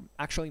waiting for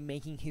actually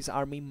making his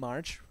army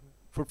march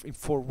in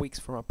 4 weeks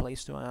from a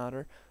place to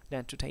another,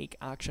 then to take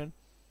action?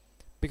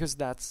 Because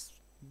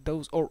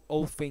those are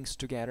all things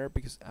together,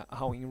 because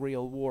how in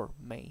real war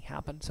may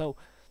happen. So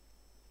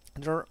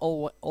there are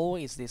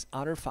always these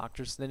other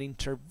factors that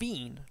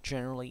intervene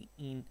generally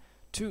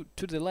to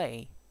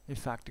delay, in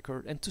fact,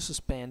 occur and to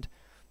suspend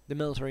the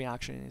military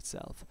action in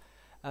itself.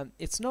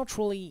 It's not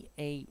really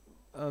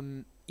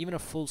even a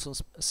full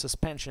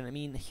suspension. I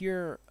mean,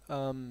 here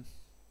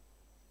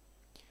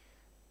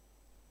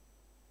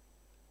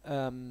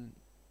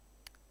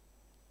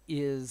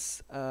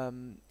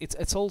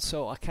it's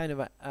also a kind of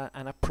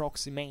an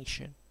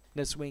approximation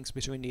that swings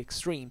between the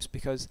extremes,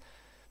 because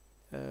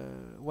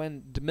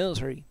when the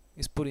military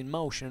is put in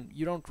motion,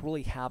 you don't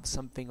really have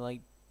something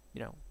like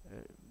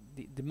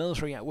the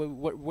military.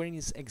 When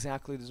is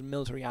exactly the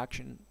military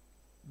action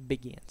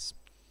begins?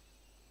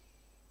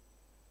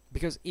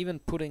 Because even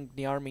putting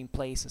the army in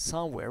place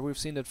somewhere, we've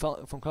seen that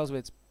von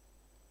Clausewitz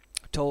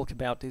talk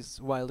about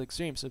these wild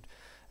extremes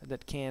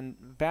that can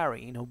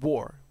vary in a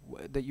war.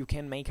 That you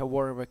can make a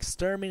war of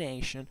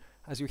extermination,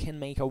 as you can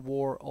make a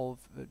war of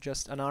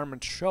just an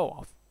armed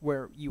show-off,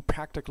 where you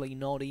practically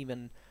not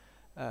even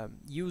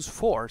use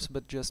force,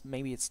 but just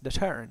maybe it's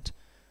deterrent.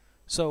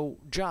 So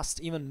just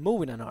even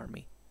moving an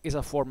army is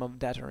a form of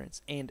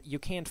deterrence, and you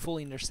can't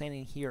fully understand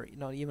it here,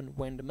 not even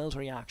when the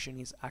military action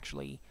is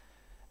actually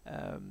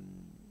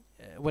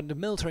when the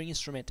military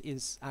instrument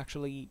is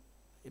actually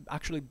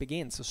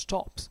begins or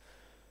stops,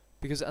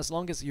 because as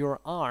long as you're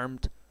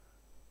armed,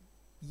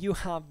 you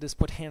have this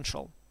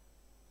potential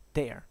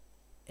there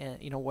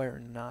in a way or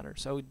another.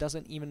 So it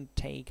doesn't even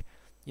take,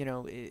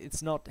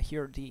 it's not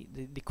here the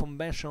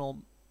conventional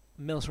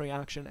military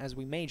action as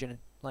we imagine it,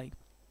 like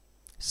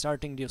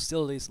starting the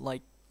hostilities,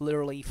 like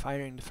literally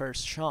firing the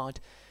first shot,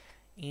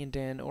 and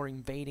then or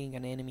invading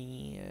an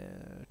enemy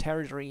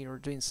territory or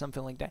doing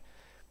something like that.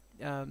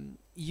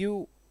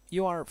 You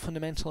are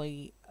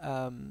fundamentally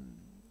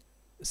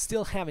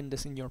still having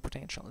this in your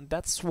potential, and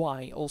that's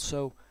why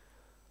also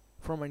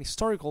from an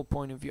historical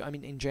point of view, I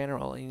mean in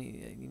general,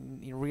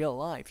 in real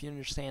life, you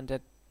understand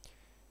that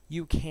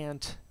you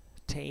can't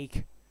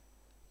take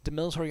the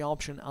military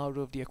option out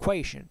of the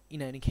equation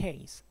in any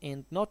case,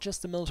 and not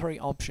just the military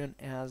option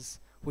as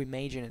we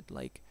imagine it,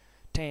 like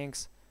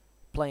tanks,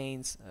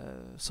 planes,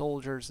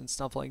 soldiers, and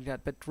stuff like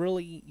that, but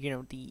really,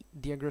 the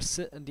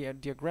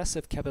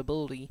aggressive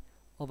capability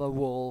of a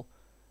whole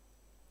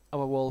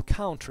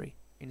country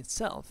in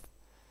itself.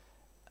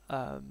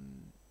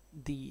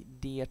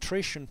 The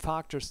attrition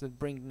factors that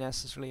bring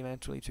necessarily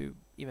eventually to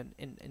even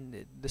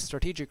in the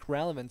strategic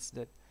relevance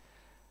that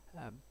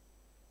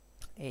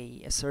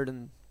a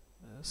certain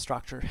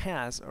structure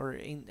has,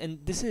 and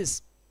this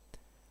is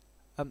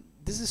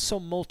so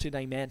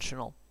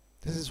multidimensional.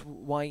 This is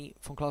why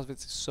von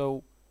Clausewitz is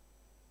so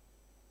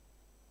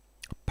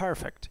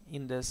perfect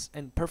in this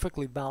and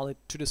perfectly valid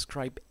to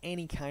describe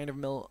any kind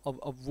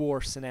of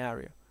war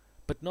scenario,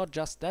 but not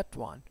just that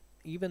one,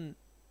 even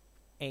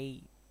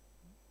a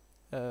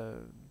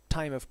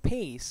time of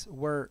peace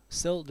where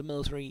still the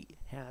military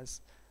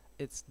has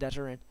its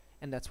deterrent,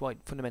 and that's why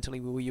fundamentally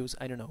we will use,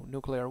 I don't know,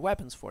 nuclear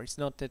weapons for. It's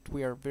not that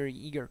we are very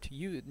eager to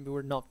use,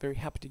 we're not very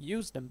happy to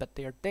use them, but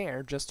they are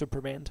there just to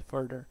prevent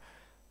further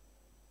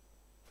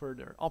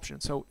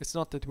options. So it's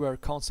not that we are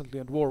constantly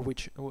at war,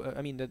 which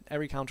I mean that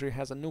every country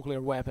has a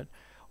nuclear weapon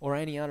or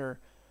any other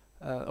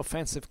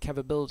offensive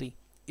capability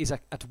is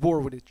at war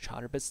with each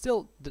other, but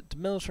still the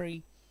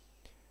military,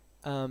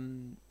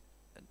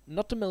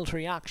 not the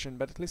military action,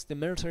 but at least the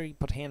military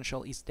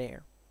potential is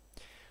there.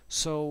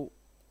 So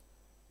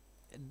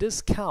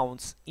this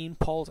counts in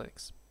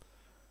politics.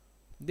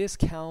 This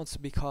counts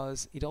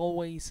because it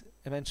always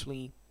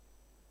eventually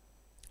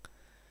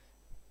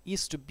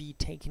is to be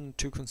taken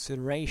into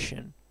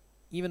consideration,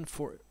 even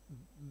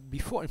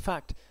before, in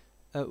fact,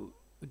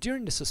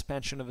 during the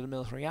suspension of the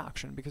military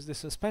action, because the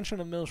suspension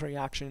of military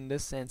action in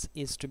this sense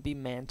is to be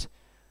meant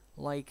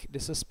like the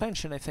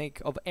suspension, I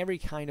think, of every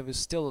kind of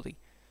hostility.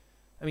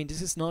 I mean,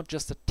 this is not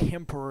just a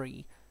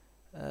temporary,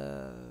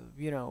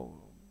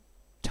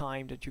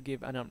 time that you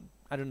give an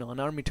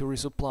army to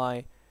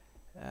resupply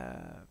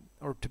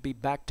or to be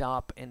backed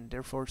up, and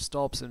therefore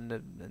stops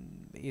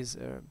and is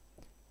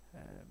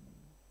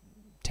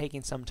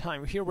taking some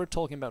time. Here we're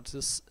talking about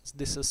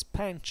the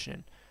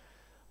suspension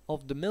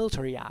of the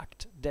military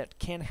act that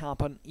can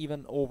happen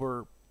even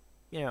over,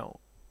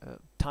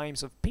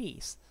 times of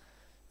peace,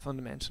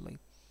 fundamentally.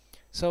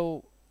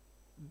 So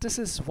this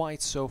is why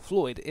it's so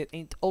fluid.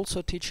 It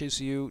also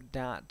teaches you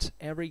that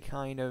every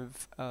kind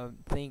of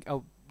thing,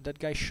 oh, that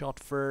guy shot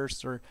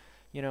first, or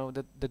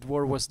that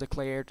war was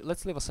declared.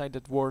 Let's leave aside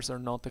that wars are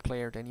not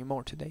declared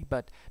anymore today,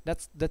 but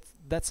that's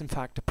in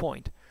fact the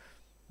point.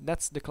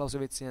 That's the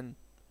Clausewitzian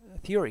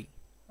theory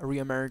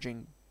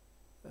re-emerging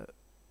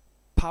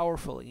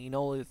powerfully in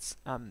all its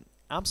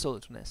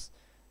absoluteness.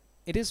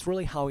 It is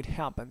really how it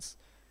happens.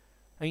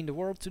 I mean, the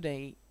world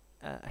today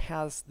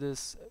has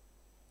this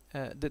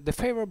the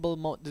favorable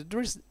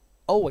there is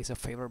always a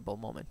favorable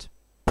moment,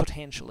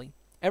 potentially.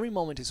 Every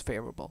moment is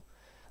favorable.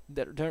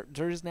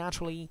 There is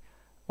naturally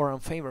or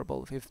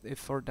unfavorable, if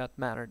for that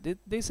matter.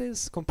 This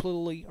is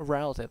completely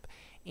relative,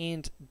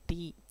 and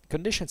the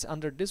conditions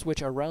under this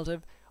which are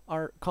relative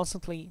are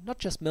constantly not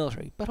just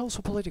military, but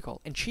also political,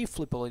 and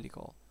chiefly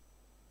political.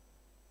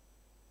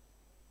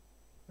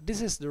 This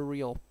is the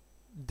real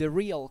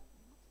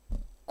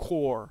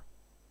core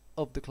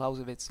of the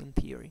Clausewitzian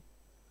theory,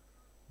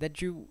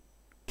 that you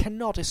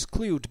cannot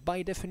exclude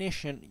by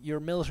definition your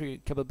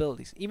military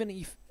capabilities, even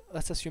if,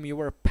 let's assume, you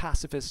were a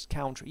pacifist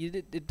country.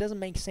 It doesn't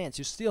make sense.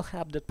 You still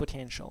have that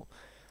potential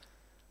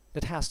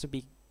that has to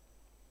be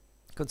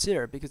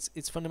considered, because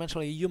it's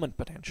fundamentally a human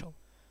potential.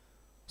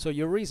 So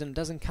your reason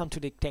doesn't come to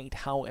dictate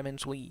how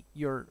eventually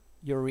your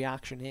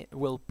reaction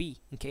will be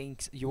in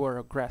case you are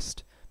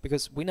aggressed,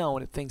 because we know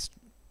that things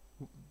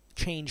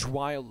change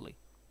wildly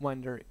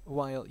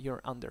while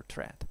you're under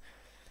threat.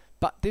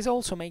 But this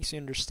also makes you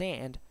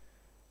understand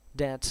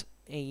that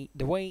the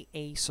way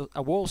a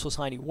world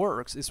society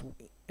works is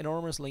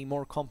enormously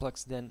more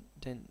complex than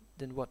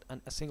what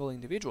a single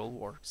individual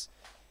works,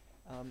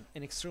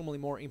 and extremely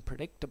more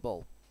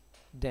unpredictable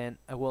than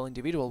a world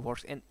individual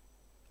works. And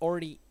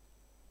already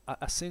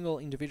a single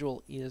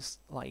individual is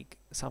like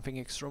something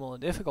extremely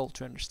difficult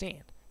to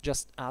understand.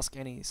 Just ask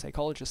any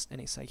psychologist,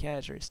 any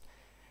psychiatrist.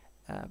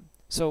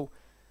 So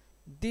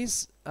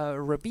this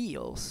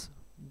reveals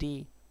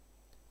the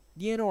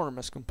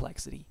enormous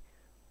complexity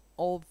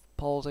of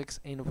politics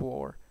and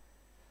war,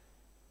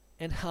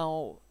 and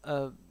how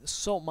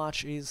so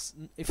much is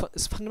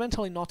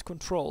fundamentally not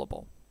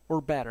controllable,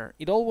 or better,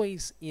 it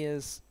always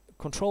is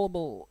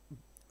controllable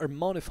or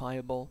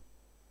modifiable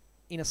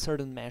in a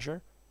certain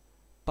measure,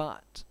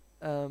 but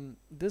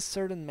this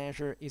certain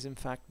measure is in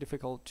fact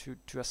difficult to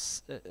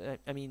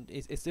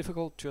it's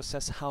difficult to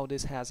assess how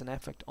this has an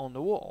effect on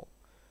the wall,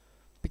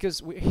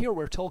 because here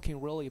we're talking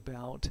really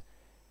about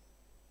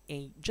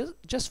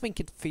just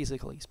think it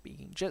physically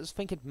speaking, just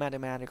think it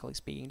mathematically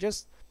speaking.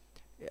 Just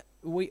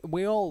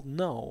we all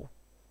know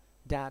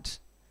that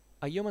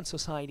a human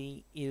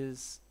society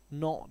is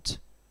not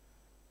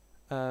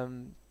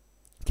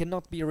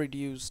cannot be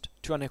reduced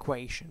to an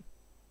equation,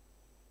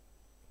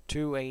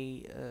 to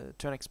a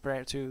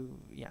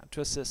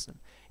system.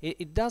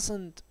 It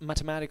doesn't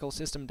mathematical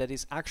system that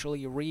is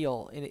actually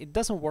real, and it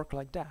doesn't work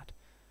like that.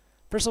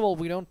 First of all,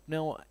 we don't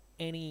know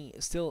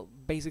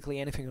basically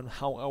anything on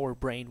how our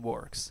brain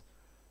works.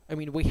 I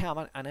mean, we have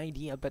an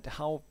idea, but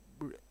how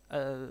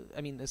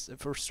this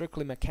for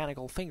strictly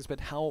mechanical things, but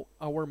how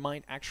our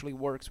mind actually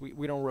works,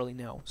 we don't really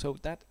know. So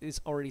that is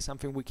already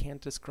something we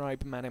can't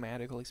describe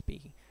mathematically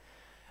speaking.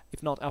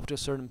 If not up to a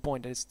certain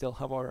point, that is still,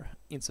 however,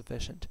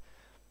 insufficient.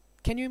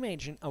 Can you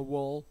imagine a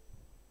whole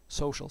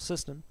social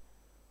system?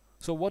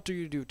 So what do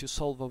you do to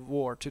solve a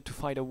war, to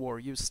fight a war?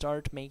 You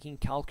start making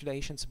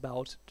calculations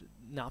about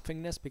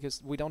nothingness,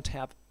 because we don't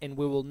have, and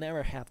we will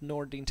never have,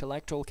 nor the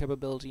intellectual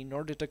capability,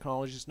 nor the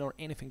technologies, nor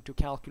anything to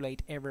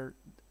calculate ever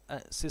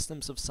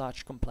systems of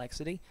such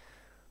complexity.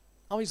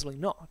 Obviously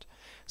not.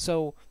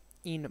 So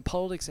in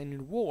politics and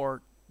in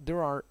war,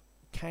 there are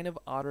kind of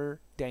other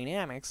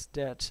dynamics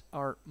that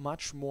are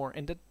much more,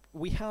 and that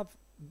we have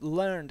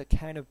learned a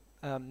kind of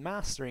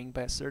mastering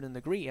by a certain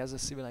degree as a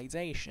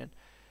civilization,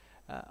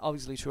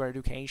 obviously through our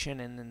education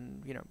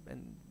and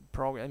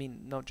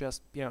not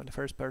just the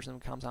first person who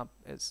comes up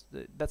as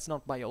that's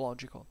not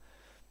biological,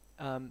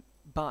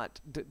 but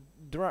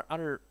there are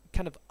other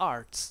kind of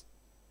arts,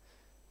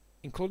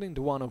 including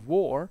the one of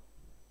war.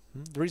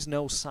 There is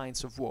no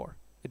science of war.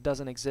 It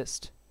doesn't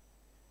exist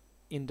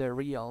in the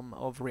realm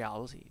of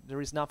reality.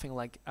 There is nothing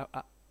like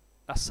a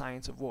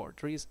science of war.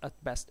 There is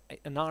at best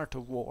an art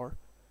of war.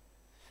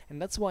 And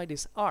that's why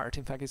this art,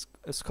 in fact,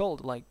 is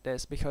called like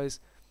this, because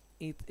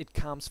it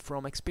comes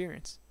from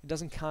experience. It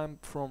doesn't come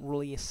from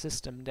really a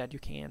system that you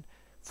can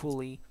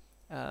fully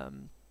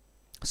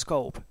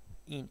scope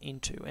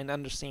into and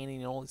understand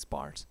in all its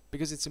parts,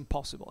 because it's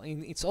impossible.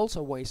 And it's also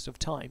a waste of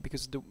time,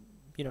 because the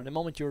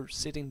moment you're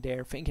sitting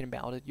there thinking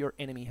about it, your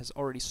enemy has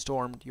already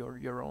stormed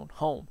your own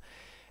home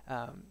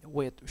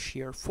with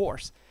sheer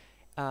force.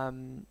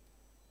 And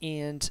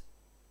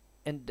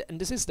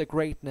this is the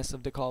greatness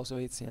of the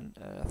Clausewitzian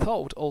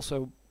thought,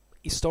 also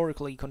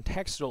historically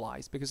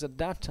contextualized, because at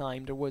that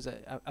time there was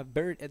a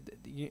very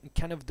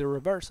kind of the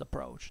reverse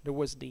approach. There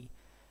was the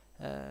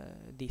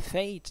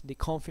faith, the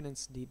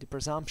confidence, the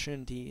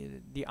presumption,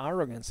 the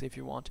arrogance, if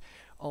you want,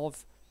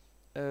 of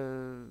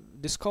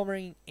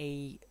discovering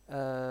a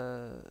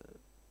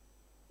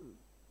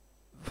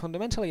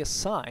fundamentally a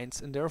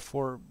science, and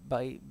therefore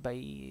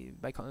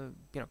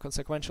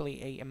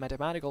consequentially a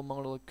mathematical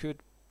model that could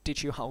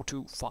teach you how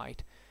to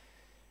fight.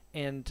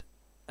 And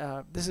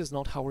this is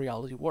not how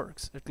reality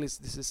works. At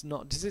least this is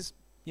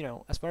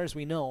as far as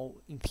we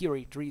know, in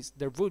theory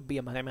there would be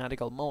a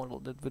mathematical model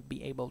that would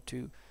be able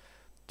to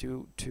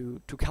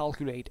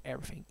calculate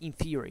everything, in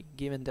theory,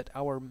 given that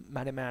our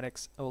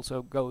mathematics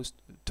also goes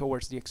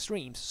towards the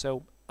extremes.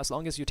 So as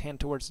long as you tend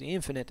towards the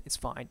infinite, it's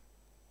fine.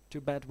 Too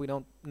bad we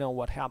don't know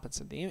what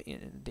happens at the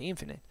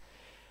infinite.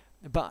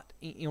 But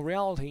in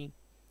reality,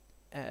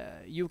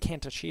 you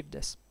can't achieve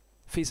this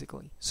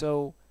physically.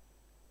 So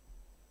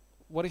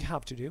what do you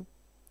have to do?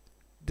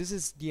 This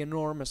is the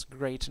enormous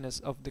greatness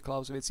of the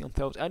Clausewitzian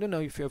thought. I don't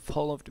know if you have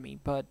followed me,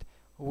 but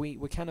we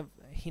kind of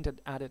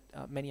hinted at it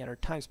many other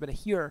times, but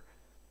here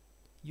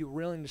you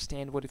really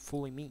understand what it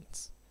fully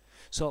means.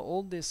 So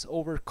all this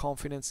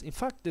overconfidence, in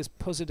fact this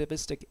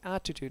positivistic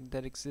attitude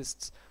that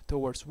exists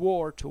towards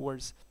war,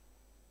 towards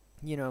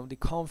the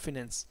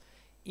confidence,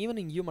 even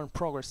in human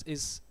progress,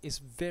 is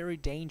very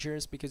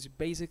dangerous, because it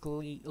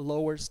basically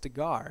lowers the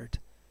guard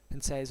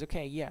and says,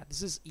 okay, yeah,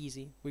 this is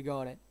easy, we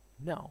got it.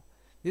 No,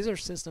 these are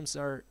systems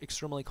that are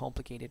extremely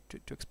complicated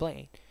to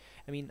explain.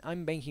 I mean,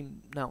 I'm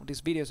making now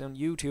these videos on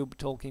YouTube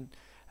talking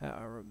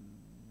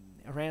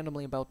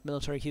randomly about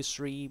military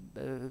history,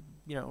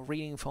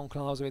 reading Vom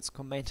Clausewitz,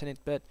 commenting it,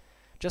 but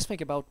just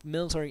think about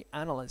military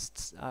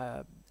analysts,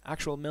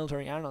 actual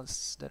military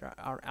analysts that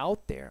are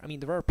out there. I mean,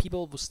 there are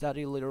people who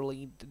study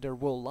literally their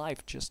whole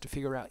life just to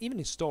figure out, even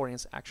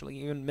historians actually,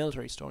 even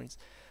military historians,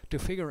 to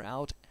figure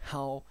out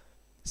how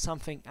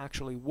something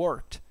actually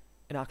worked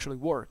and actually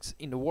works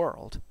in the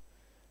world.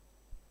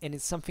 And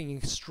it's something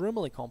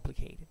extremely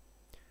complicated.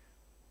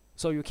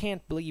 So you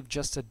can't believe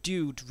just a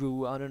dude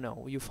who, I don't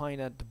know, you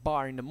find at the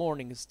bar in the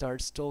morning and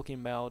starts talking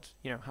about,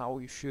 how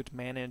you should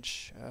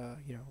manage,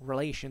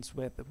 relations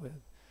with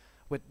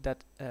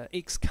that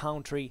X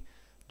country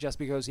just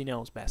because he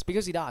knows best.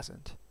 Because he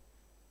doesn't.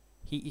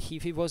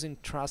 If he was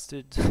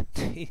entrusted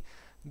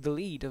the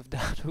lead of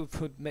that,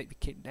 would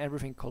make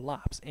everything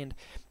collapse. And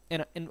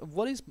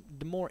what is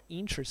the more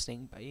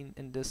interesting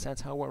in this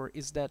sense, however,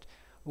 is that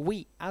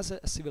we, as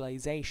a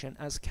civilization,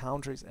 as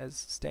countries, as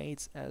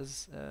states,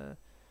 as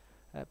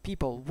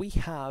people, we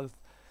have,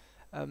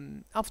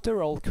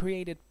 after all,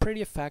 created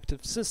pretty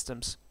effective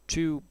systems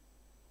to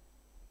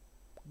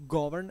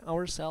govern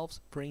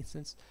ourselves, for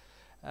instance,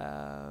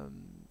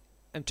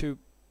 and to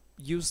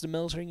use the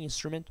military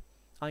instrument.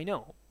 I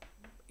know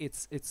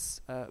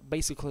it's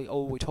basically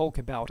all we talk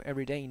about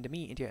every day in the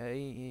media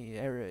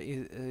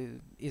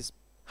is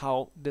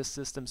how the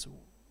systems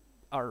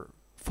are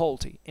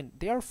faulty, and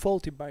they are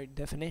faulty by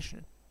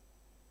definition.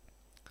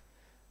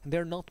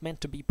 They're not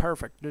meant to be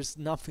perfect. There's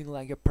nothing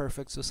like a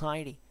perfect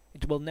society.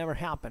 It will never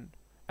happen.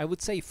 I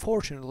would say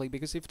fortunately,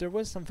 because if there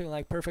was something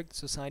like perfect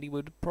society, we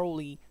would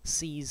probably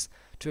cease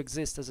to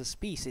exist as a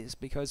species,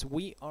 because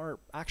we are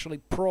actually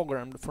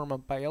programmed from a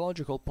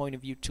biological point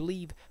of view to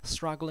live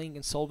struggling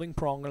and solving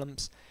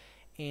problems,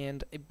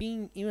 and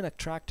being even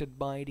attracted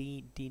by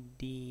the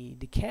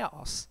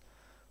chaos.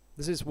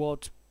 This is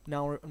what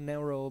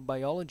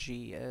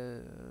neurobiology,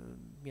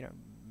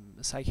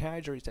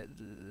 psychiatrists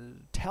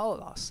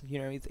tell us.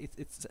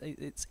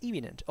 It's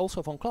evident.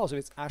 Also, von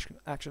Clausewitz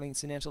actually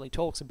incidentally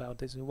talks about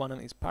this in one of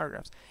his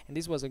paragraphs. And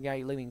this was a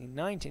guy living in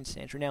the 19th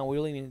century. Now we're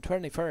living in the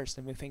 21st,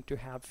 and we think to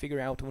have figured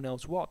out who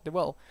knows what.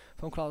 Well,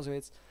 von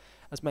Clausewitz,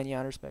 as many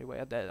others, by the way,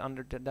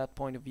 under that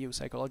point of view,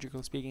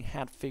 psychologically speaking,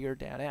 had figured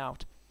that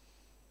out.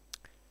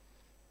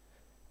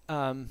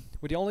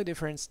 With the only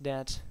difference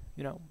that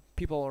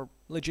people are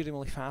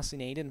legitimately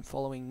fascinated and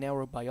following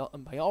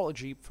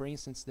neurobiology, for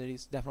instance. That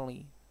is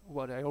definitely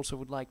what I also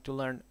would like to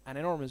learn an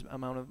enormous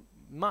amount of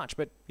much.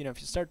 But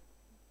if you start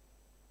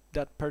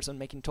that person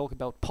making talk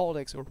about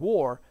politics or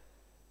war,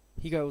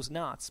 he goes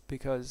nuts,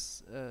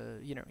 because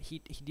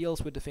he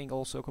deals with the thing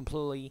also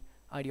completely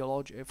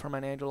from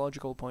an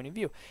ideological point of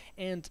view.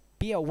 And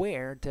be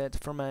aware that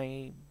from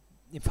a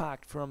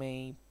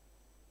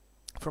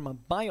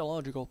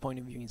biological point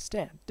of view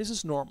instead, this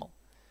is normal.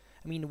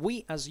 I mean,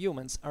 we as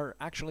humans are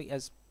actually,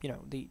 as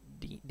the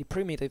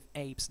primitive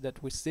apes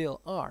that we still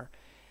are,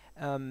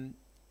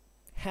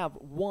 have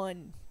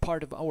one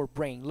part of our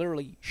brain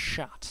literally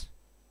shut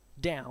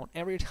down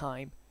every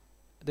time.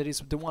 That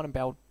is the one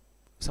about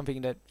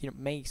something that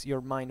makes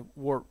your mind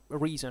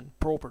reason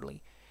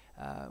properly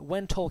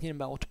when talking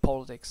about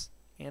politics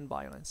and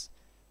violence.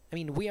 I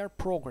mean, we are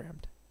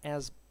programmed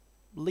as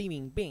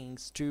living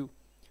beings to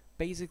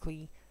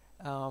basically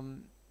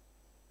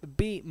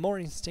be more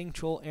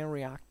instinctual and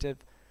reactive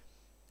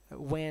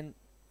when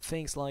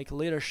things like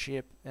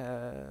leadership,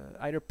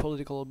 either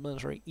political or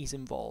military, is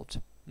involved.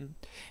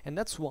 And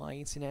that's why,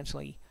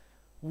 incidentally,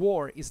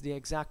 war is the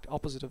exact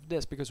opposite of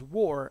this, because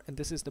war, and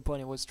this is the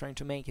point I was trying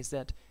to make,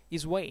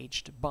 is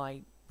waged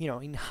by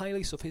in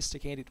highly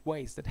sophisticated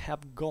ways that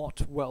have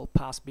got well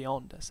past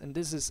beyond us, and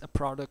this is a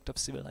product of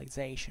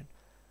civilization.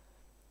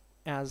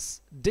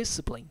 As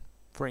discipline,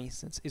 for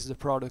instance, is the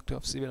product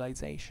of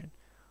civilization.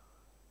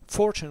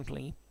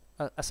 Fortunately,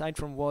 aside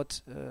from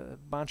what a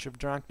bunch of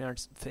drunk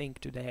nerds think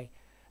today,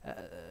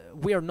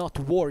 we are not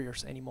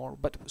warriors anymore,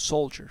 but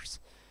soldiers.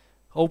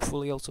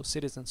 Hopefully also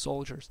citizen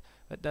soldiers,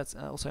 but that's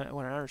also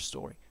another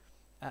story.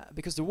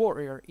 Because the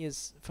warrior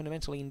is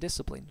fundamentally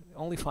indisciplined,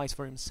 only fights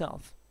for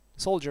himself.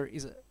 The soldier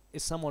is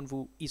someone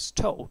who is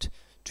taught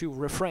to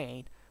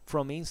refrain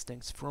from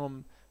instincts,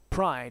 from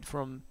pride,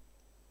 from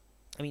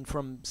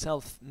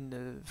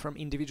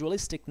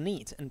individualistic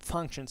needs and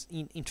functions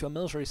into a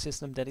military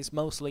system that is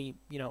mostly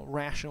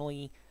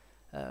rationally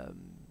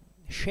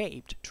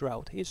shaped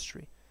throughout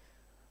history.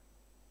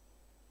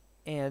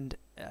 And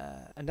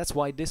that's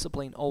why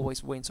discipline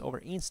always wins over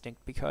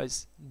instinct,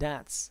 because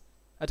that's,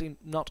 I think,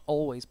 not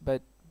always,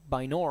 but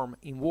by norm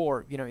in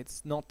war,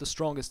 it's not the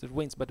strongest that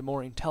wins, but the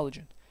more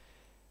intelligent.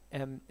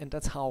 And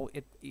that's how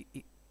it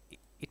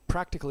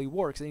practically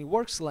works. And it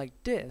works like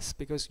this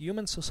because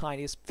human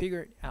society has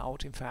figured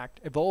out, in fact,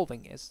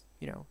 evolving as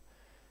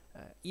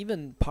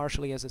even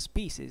partially as a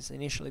species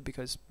initially,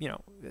 because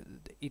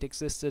it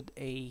existed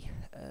a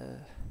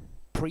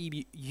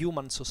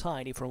pre-human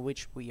society from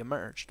which we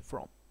emerged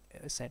from.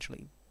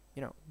 Essentially,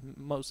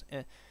 most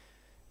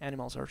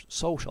animals are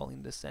social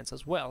in this sense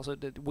as well, so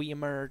that we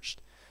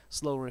emerged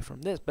slowly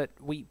from this, but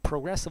we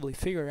progressively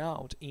figured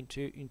out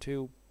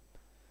into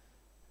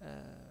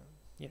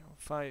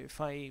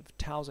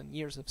 5,000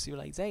 years of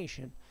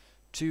civilization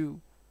to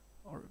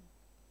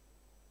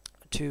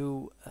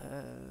do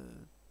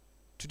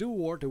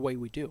war the way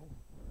we do.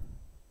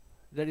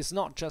 That is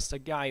not just a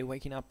guy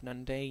waking up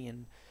one day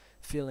and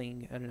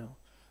feeling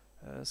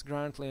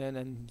scrantly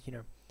and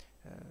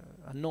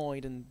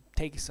annoyed and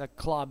takes a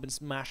club and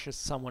smashes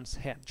someone's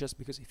head just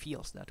because he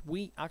feels that.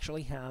 We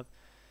actually have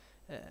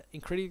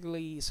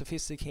incredibly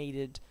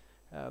sophisticated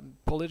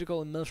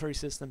political and military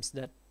systems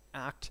that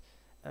act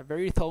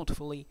very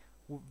thoughtfully,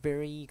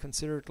 very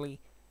considerately,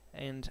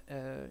 and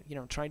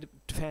try to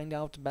find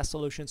out the best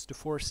solutions, to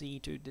foresee,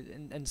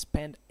 and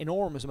spend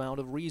enormous amount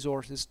of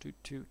resources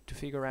to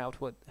figure out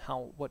what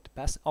the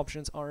best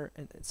options are,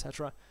 and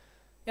etc.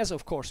 Yes,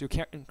 of course, you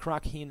can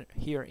crack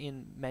here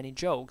in many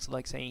jokes,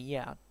 like saying,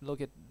 yeah,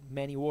 look at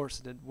many wars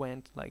that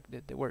went like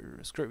that they were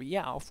screwy.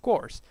 Yeah, of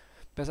course,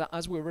 but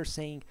as we were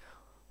saying,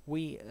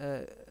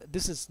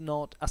 this is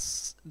not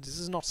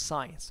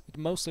science. It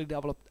mostly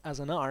developed as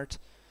an art,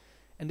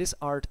 and this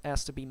art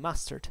has to be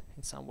mastered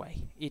in some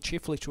way,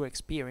 chiefly through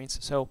experience.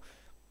 So,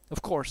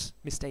 of course,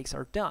 mistakes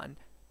are done,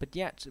 but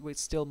yet it's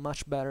still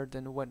much better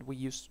than what we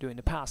used to do in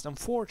the past.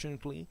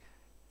 Unfortunately,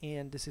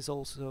 and this is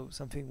also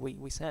something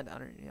we said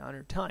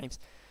other times,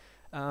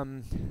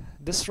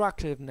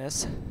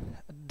 destructiveness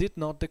did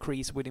not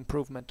decrease with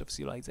improvement of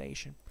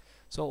civilization.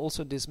 So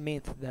also this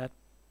myth that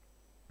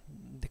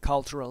the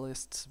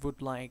culturalists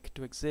would like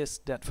to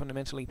exist, that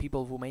fundamentally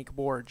people who make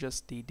war are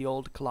just the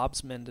old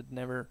clubsmen that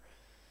never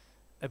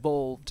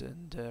evolved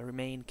and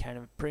remain kind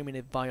of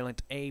primitive,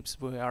 violent apes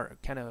who are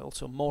kind of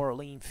also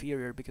morally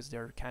inferior because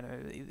they're kind of,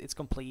 it's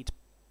complete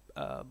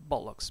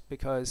bollocks,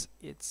 because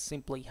it's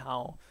simply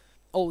how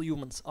all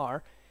humans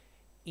are,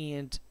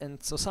 and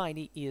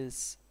society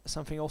is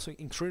something also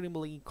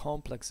incredibly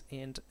complex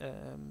and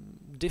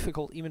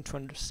difficult even to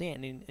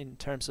understand in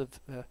terms of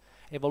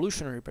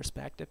evolutionary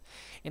perspective.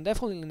 And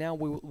definitely now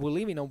we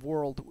live in a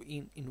world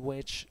in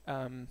which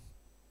that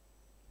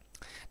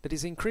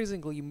is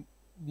increasingly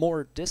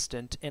more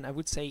distant, and I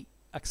would say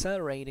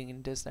accelerating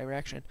in this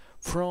direction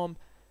from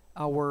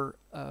our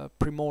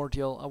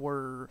primordial,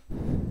 our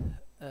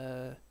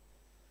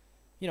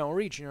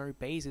originary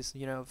basis,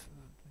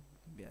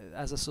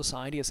 as a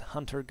society, as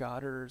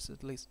hunter-gatherers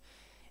at least.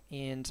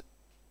 And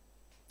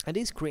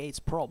this creates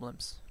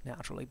problems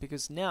naturally,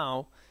 because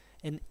now,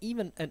 and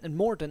even and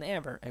more than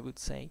ever, I would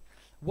say,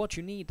 what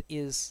you need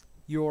is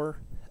your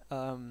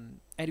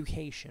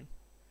education,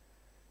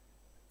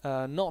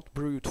 not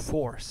brute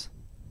force,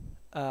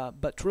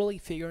 but really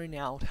figuring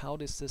out how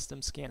these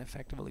systems can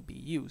effectively be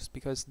used,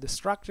 because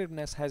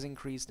destructiveness has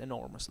increased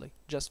enormously.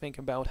 Just think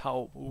about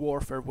how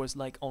warfare was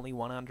like only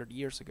 100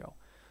 years ago.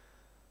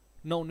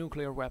 No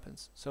nuclear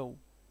weapons, so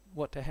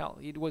what the hell?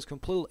 It was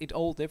completely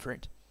all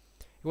different.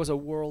 It was a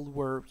world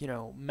where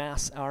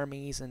mass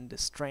armies and the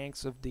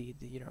strengths of the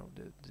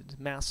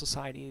mass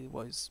society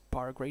was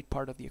a great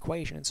part of the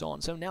equation, and so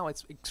on. So now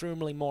it's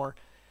extremely more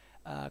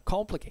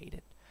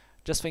complicated.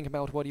 Just think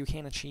about what you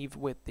can achieve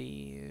with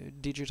the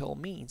digital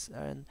means,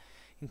 and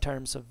in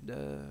terms of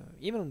the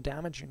even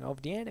damaging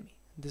of the enemy.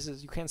 This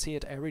is, you can see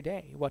it every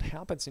day. What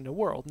happens in the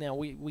world now?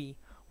 We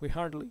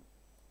hardly,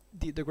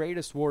 the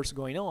greatest wars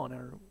going on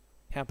are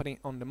happening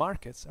on the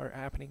markets, are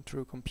happening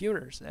through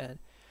computers and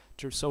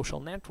through social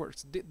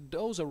networks.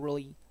 Those are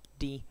really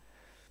the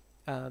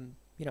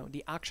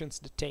the actions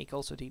that take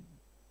also the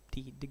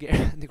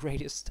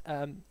greatest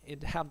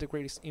have the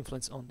greatest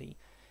influence on the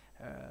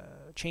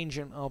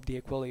changing of the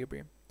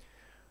equilibrium.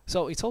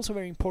 So it's also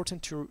very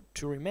important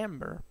to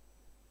remember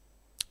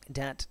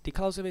that the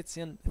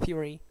Clausewitzian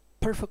theory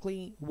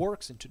perfectly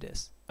works into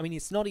this. I mean,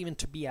 it's not even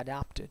to be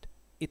adapted.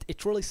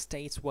 It really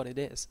states what it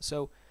is.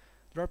 So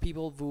there are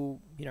people who,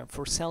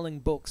 for selling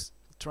books,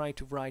 try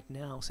to write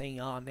now, saying,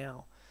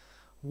 now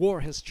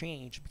war has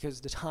changed because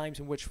the times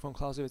in which von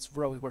Clausewitz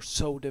wrote were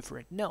so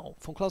different. No,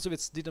 von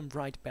Clausewitz didn't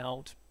write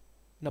about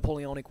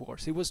Napoleonic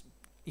wars. He was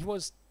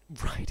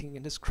writing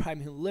and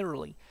describing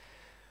literally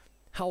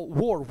how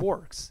war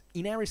works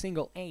in every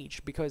single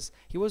age, because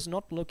he was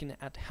not looking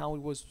at how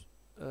it was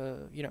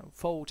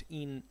fought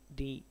in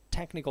the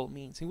technical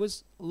means. He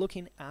was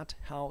looking at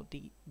how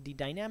the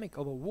dynamic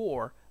of a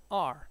war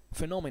are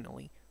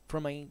phenomenally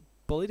from a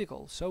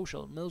political,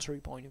 social, military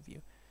point of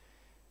view,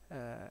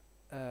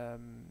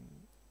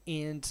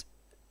 and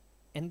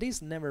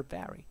these never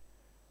vary,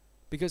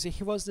 because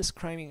he was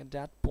describing at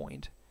that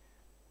point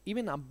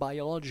even a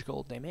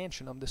biological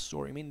dimension of the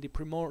story. I mean, the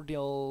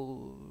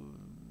primordial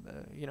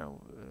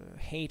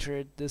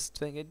hatred, this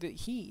thing,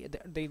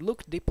 they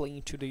look deeply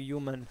into the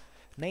human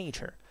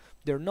nature.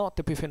 They're not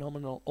the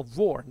epiphenomenal of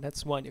war.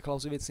 That's why the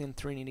Clausewitzian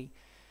Trinity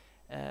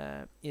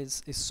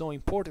is so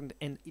important,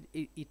 and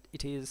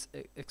it is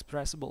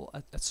expressible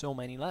at so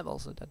many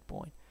levels at that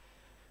point.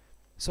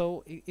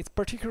 So it's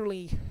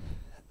particularly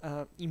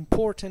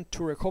important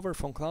to recover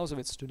from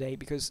Clausewitz today,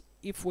 because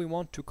if we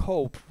want to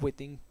cope with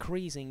the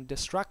increasing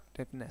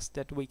destructiveness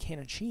that we can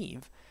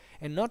achieve,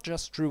 and not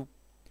just through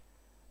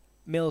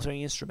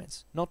military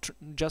instruments, not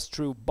just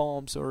through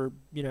bombs or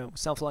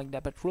something like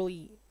that, but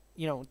really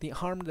the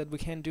harm that we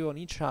can do on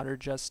each other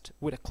just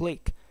with a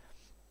click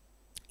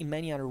in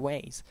many other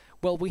ways,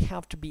 well, we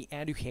have to be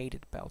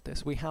educated about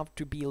this. We have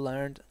to be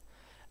learned,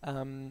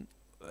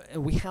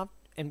 we have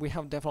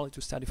definitely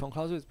to study von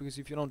Clausewitz, because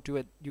if you don't do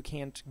it, you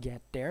can't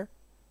get there.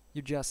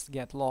 You just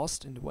get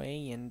lost in the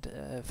way, and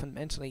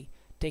fundamentally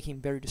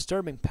taking very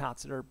disturbing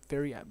paths that are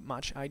very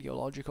much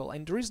ideological,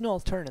 and there is no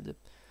alternative.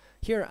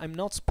 Here, I'm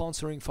not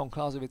sponsoring von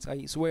Clausewitz.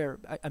 I swear,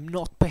 I'm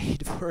not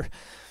paid for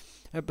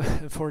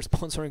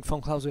sponsoring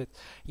von Clausewitz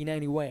in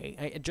any way.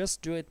 I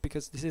just do it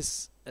because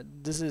this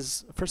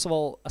is first of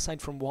all,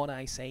 aside from what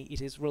I say,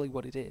 it is really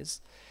what it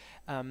is.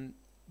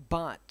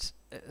 But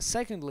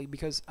secondly,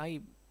 because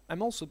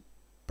I'm also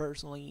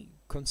personally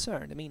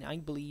concerned. I mean, I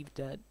believe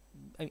that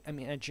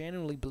I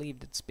genuinely believe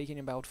that speaking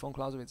about von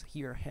Clausewitz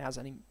here has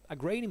a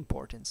great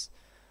importance.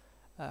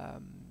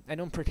 I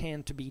don't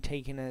pretend to be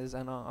taken as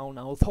an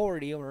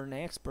authority or an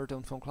expert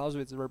on von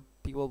Clausewitz, where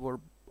people were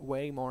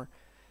way more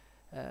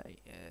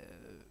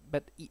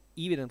but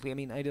evidently, I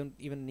mean, I don't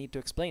even need to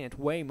explain it,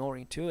 way more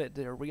into it.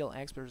 They're real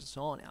experts and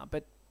so on.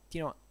 But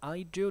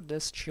I do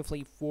this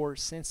chiefly for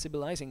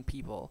sensibilizing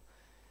people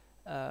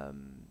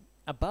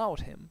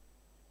about him,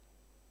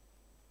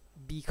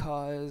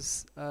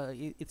 because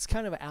it's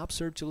kind of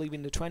absurd to live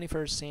in the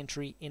 21st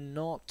century and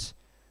not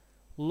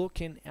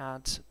looking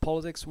at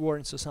politics, war,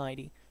 and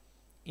society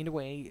in the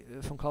way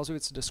von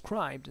Clausewitz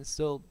described, and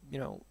still,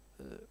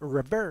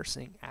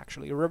 reversing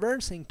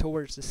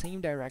towards the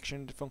same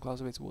direction that von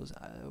Clausewitz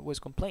was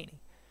complaining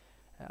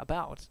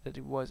about. That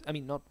it was, I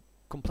mean, not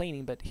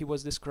complaining, but he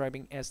was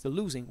describing as the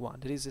losing one.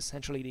 That is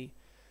essentially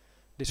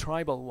the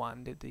tribal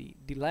one,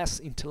 the less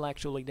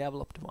intellectually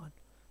developed one,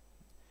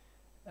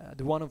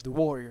 the one of the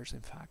warriors,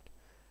 in fact,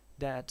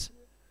 that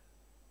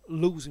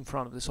lose in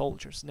front of the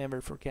soldiers.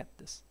 Never forget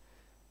this.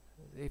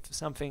 If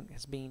something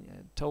has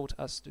been taught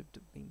us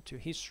to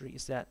history,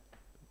 is that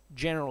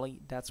generally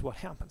that's what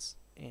happens,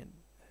 and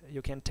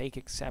you can take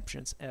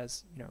exceptions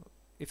as, you know,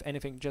 if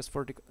anything, just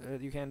for the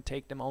you can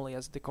take them only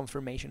as the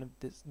confirmation of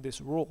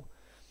this rule.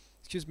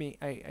 Excuse me,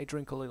 I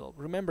drink a little.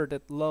 Remember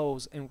that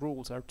laws and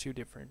rules are two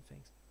different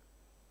things.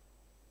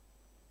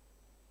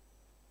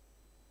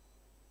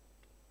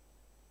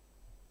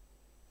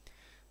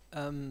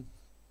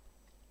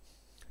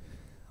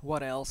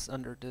 What else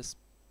under this?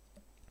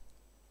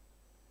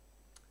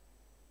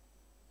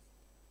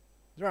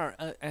 There are,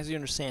 as you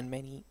understand,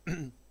 many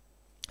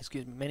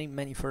excuse me,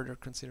 many further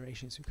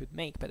considerations you could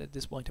make, but at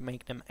this point, to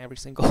make them every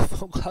single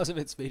von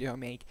Clausewitz video I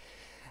make,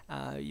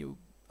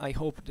 I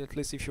hope that at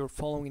least if you're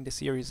following the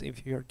series,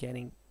 if you're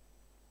getting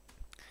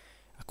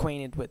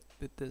acquainted with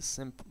this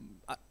simple,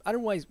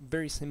 otherwise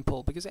very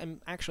simple, because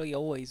I'm actually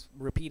always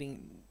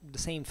repeating the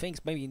same things,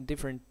 maybe in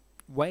different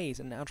ways,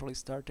 and naturally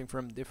starting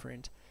from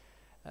different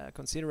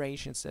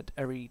considerations that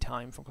every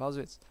time von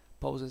Clausewitz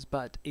poses,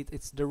 but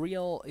it's the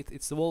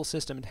whole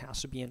system. It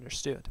has to be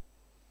understood.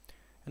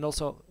 And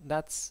also,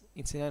 that's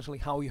incidentally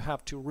how you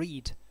have to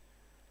read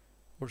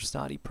or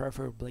study,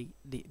 preferably,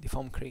 the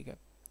Vom Kriege.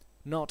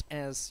 Not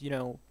as, you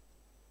know,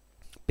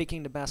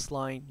 picking the best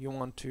line you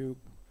want to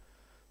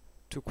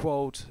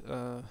quote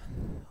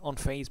on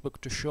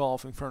Facebook to show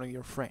off in front of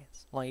your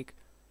friends. Like,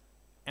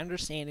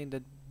 understanding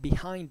that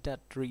behind that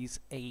there is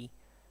a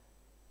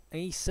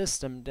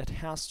system that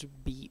has to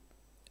be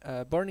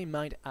borne in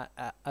mind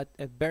at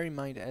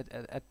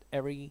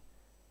every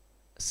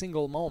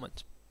single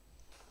moment,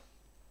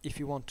 if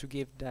you want to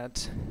give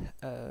that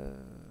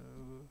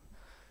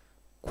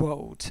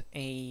quote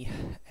an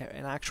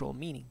actual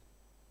meaning,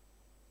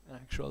 an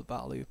actual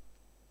value,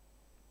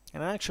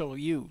 an actual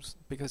use,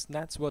 because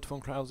that's what von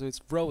Clausewitz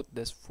wrote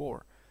this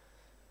for.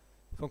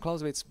 Von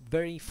Clausewitz,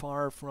 very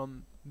far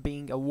from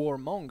being a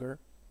warmonger,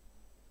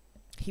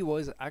 he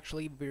was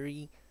actually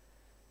very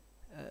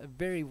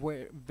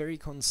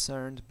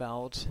concerned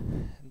about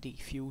the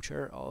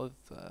future of,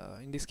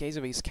 in this case,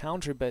 of his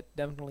country, but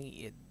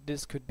definitely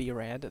this could be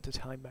read at the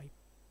time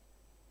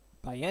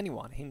by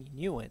anyone. He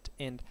knew it,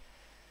 and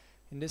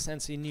in this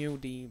sense, he knew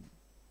the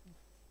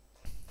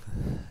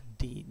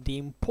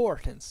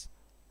importance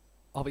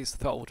of his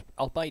thought,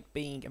 albeit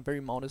being a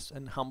very modest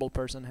and humble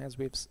person, as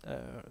we've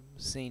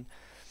seen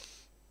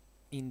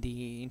in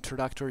the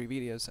introductory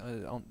videos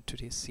to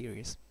this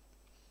series.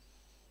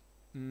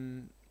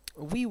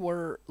 We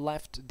were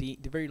left the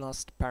very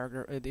last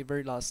paragraph, the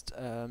very last,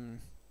 I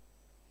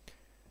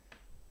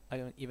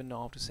don't even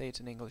know how to say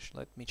it in English,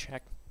 let me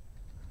check,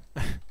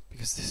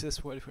 because this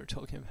is what we're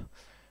talking about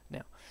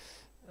now.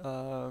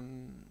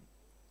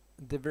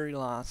 The very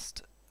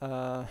last,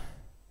 okay,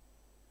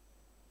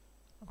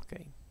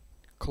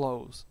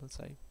 clause, let's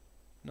say,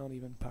 not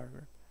even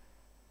paragraph.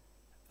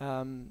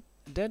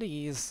 That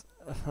is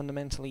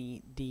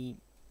fundamentally the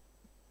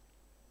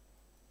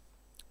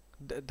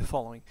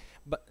following.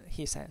 But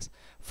he says,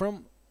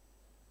 from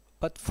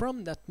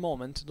that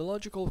moment, the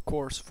logical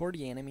course for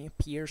the enemy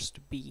appears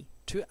to be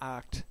to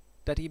act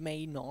that he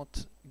may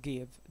not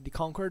give the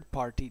conquered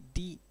party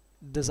the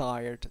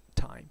desired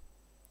time.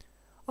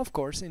 Of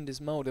course, in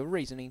this mode of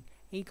reasoning,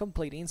 a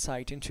complete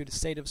insight into the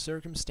state of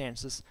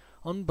circumstances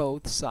on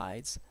both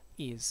sides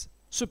is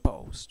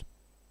supposed.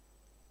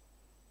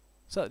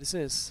 So this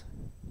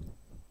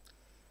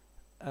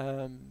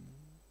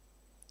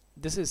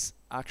is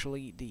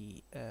actually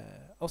the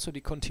also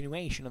the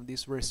continuation of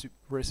this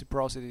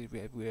reciprocity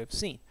we have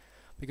seen,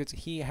 because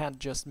he had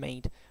just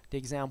made the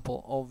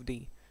example of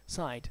the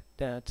side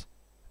that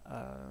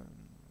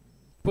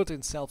put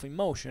itself in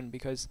motion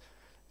because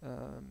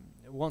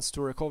wants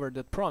to recover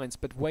that province,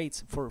 but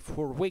waits for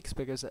 4 weeks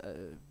because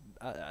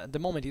at the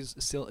moment he's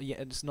still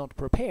it's not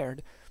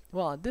prepared.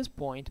 Well, at this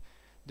point,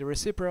 the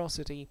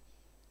reciprocity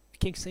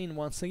kicks in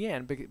once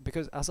again,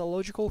 because as a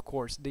logical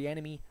course, the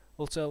enemy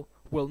also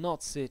will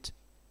not sit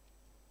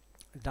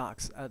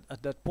ducks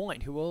at that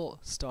point. He will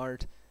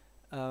start,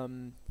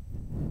 you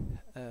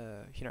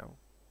know,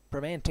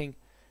 preventing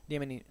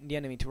the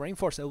enemy to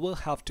reinforce. It will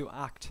have to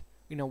act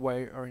in a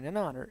way or in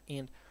another.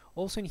 And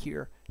also in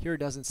here it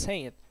doesn't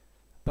say it,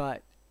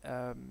 but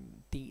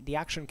the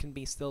action can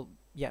be still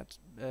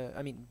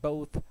I mean,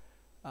 both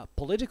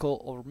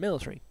political or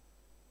military,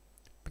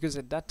 because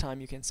at that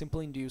time you can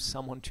simply induce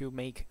someone to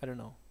make, I don't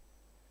know,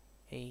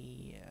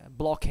 a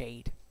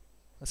blockade,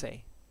 let's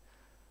say,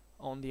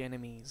 on the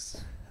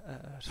enemy's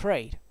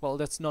trade. Well,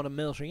 that's not a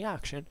military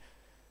action,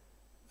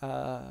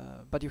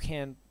 but you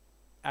can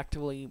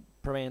actively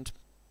prevent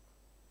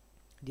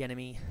the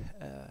enemy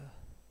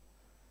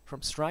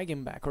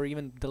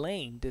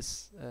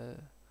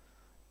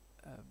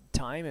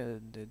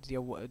time,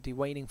 the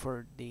waiting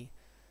for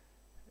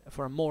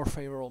a more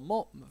favorable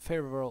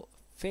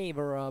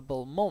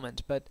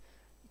moment. But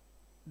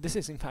this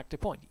is in fact the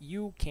point.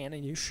 You can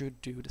and you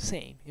should do the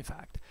same, in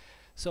fact.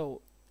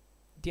 So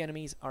the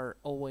enemies are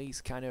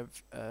always kind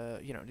of,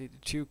 the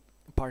two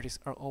parties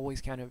are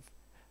always kind of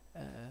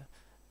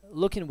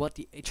looking what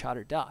each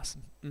other does.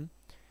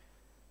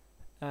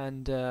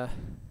 And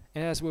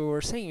as we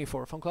were saying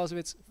before, von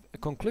Clausewitz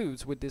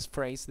concludes with this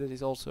phrase that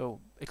is also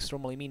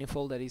extremely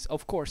meaningful, that is,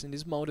 of course, in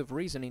this mode of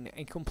reasoning,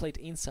 a complete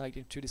insight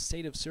into the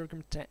state of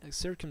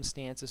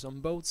circumstances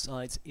on both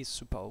sides is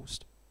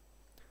supposed.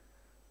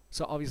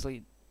 So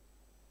obviously,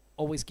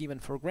 always given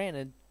for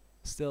granted,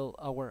 still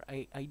our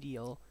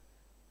ideal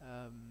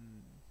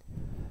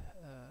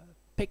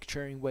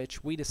picture in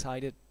which we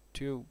decided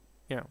to,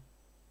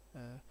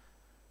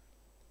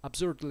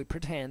 absurdly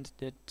pretend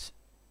that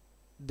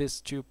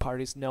these two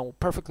parties know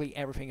perfectly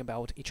everything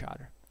about each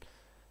other.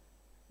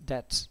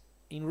 That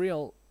in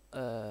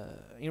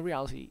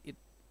reality, it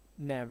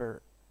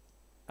never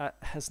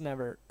has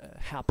never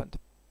happened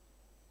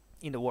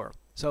in the world.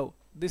 So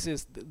this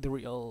is the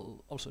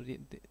real, also the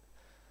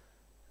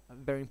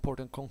very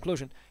important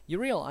conclusion. You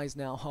realize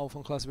now how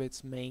von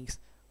Clausewitz makes.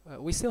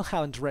 We still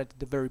haven't read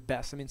the very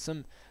best. I mean,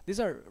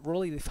 these are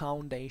really the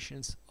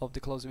foundations of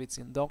the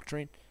Clausewitzian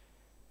doctrine,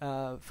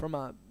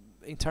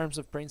 in terms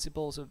of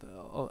principles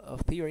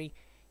of theory,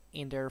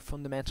 and they're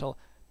fundamental.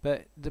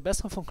 But the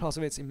best of von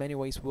Clausewitz in many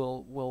ways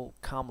will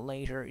come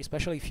later,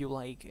 especially if you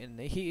like. And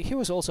he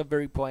was also a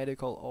very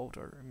poetical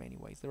author in many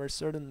ways. There are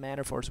certain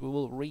metaphors we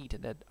will read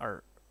that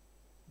are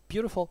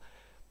beautiful,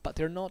 but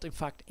they're not in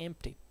fact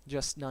empty,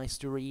 just nice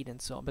to read and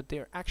so on. But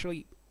they're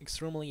actually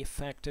extremely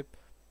effective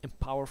and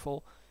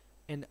powerful,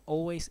 and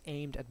always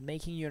aimed at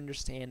making you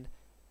understand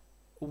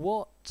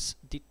what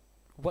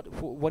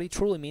it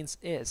truly means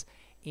is,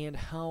 and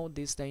how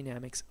these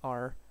dynamics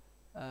are,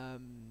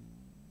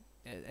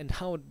 and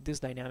how these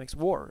dynamics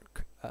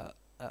work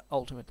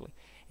ultimately.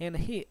 And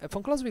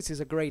von Clausewitz is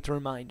a great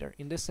reminder.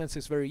 In this sense,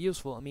 it's very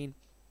useful. I mean,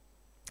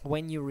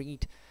 when you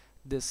read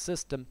this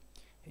system,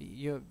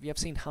 you have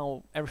seen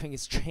how everything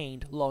is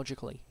chained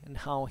logically, and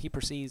how he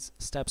proceeds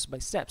steps by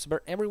steps.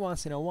 But every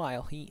once in a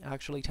while, he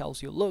actually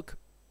tells you, look,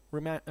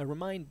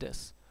 remind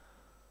this,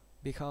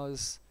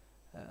 because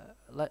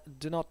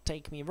do not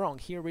take me wrong.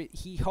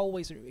 He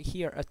always,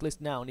 at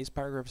least now in these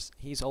paragraphs,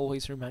 he's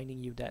always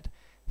reminding you that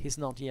he's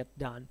not yet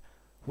done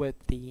with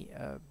the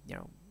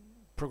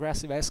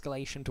progressive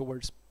escalation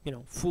towards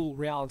full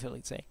reality,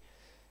 let's say,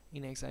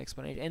 in his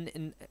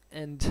explanation.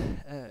 And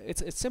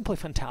it's simply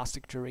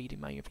fantastic to read,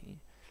 in my opinion.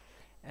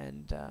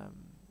 And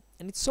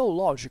it's so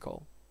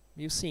logical.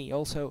 You see,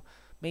 also,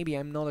 maybe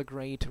I'm not a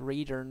great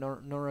reader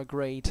nor a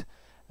great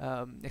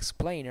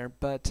explainer,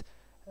 but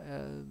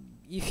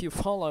if you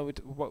followed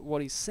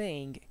what he's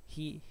saying,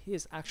 he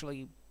is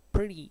actually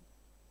pretty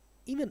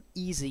even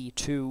easy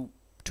to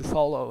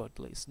follow, at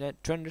least.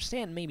 To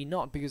understand, maybe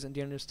not, because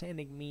the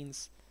understanding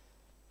means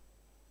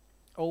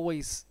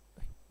always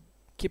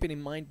keeping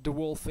in mind the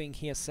whole thing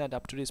he has said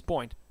up to this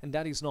point, and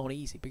that is not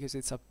easy because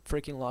it's a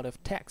freaking lot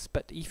of text.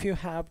 But if you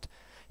have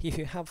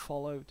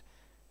followed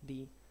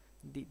the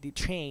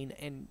chain,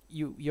 and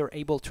you're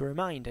able to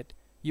remind it,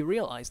 you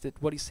realize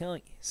that what he's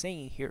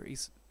saying here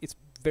it's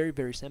very,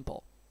 very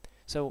simple.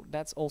 So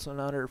that's also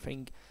another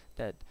thing,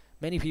 that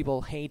many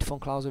people hate von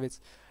Clausewitz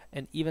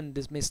and even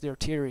dismiss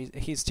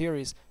his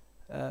theory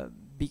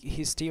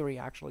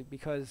actually,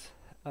 because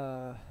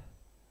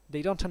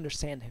they don't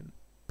understand him,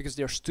 because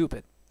they're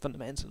stupid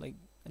fundamentally,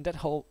 and that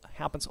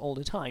happens all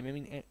the time. I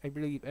mean, I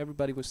believe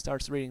everybody who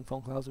starts reading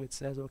von Clausewitz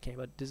says, okay,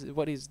 but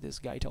what is this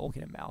guy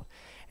talking about?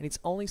 And it's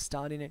only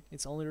studying it,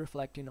 it's only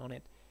reflecting on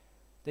it,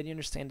 then you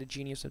understand the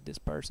genius of this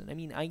person. I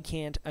mean, I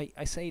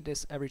say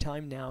this every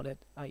time now, that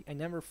I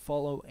never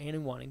follow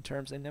anyone in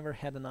terms, I never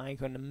had an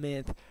icon, a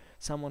myth,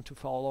 someone to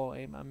follow.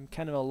 I'm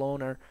kind of a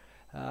loner,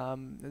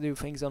 do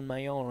things on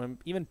my own,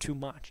 even too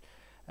much.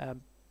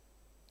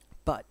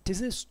 But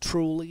this is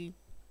truly,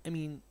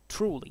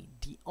 truly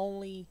the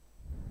only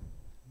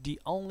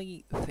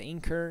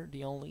thinker,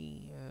 the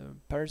only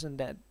person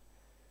that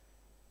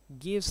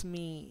gives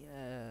me,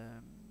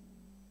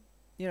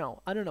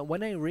 I don't know,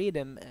 when I read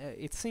him,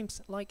 it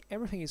seems like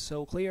everything is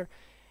so clear,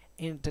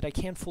 and that I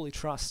can't fully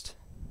trust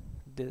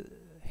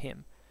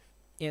him.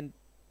 And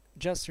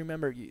just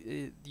remember,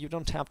 you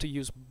don't have to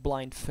use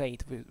blind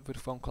faith with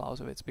von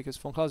Clausewitz, because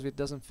von Clausewitz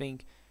doesn't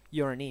think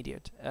you're an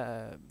idiot.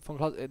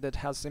 That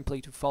has simply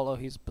to follow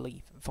his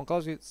belief. Von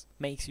Clausewitz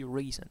makes you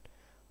reason.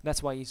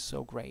 That's why he's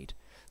so great.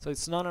 So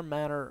it's not a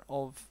matter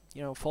of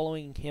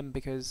following him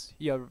because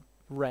you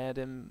read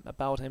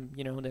about him,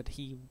 that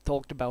he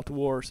talked about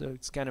war, so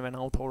it's kind of an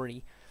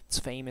authority, it's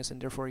famous, and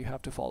therefore you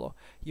have to follow.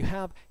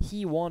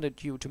 He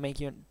wanted you to make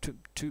you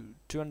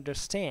to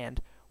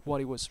understand what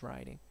he was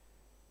writing,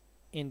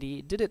 and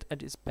he did it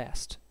at his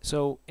best.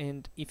 So,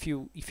 and if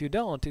you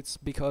don't, it's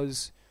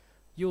because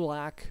you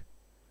lack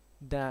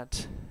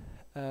that,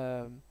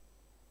 I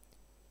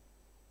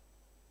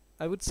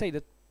would say,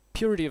 that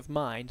purity of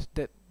mind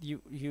that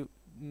you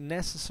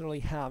necessarily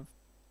have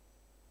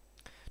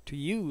to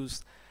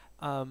use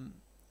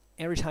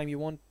every time you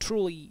want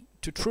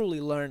to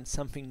truly learn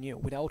something new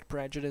without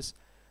prejudice,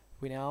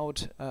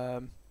 without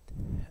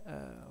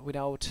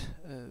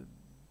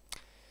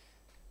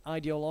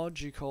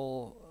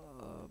ideological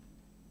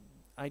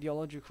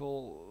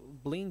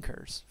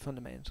blinkers,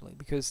 fundamentally,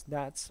 because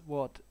that's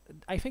what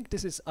I think.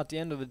 This is, at the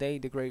end of the day,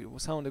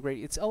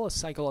 it's all a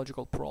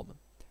psychological problem.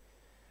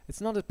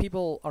 It's not that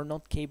people are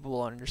not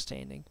capable of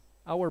understanding.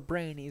 Our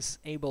brain is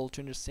able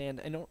to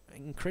understand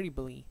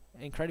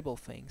incredible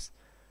things.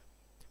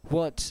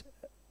 What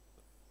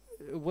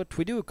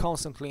we do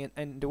constantly,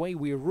 and the way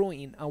we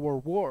ruin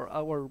our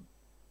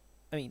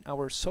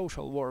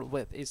social world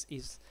with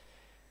is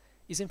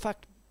in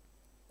fact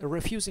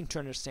refusing to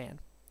understand.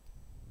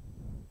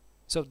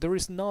 So there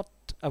is not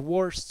a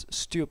worse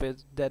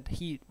stupid that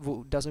he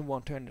doesn't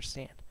want to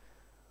understand,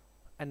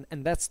 and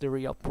that's the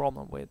real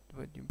problem with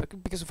you.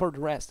 Because for the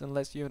rest,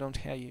 unless you don't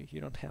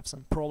have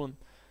some problem,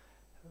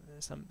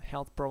 some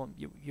health problem,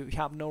 you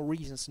have no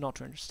reasons not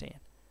to understand.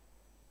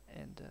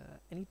 And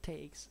it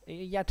takes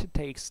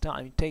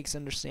time. It takes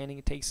understanding.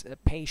 It takes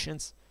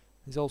patience.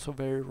 It's also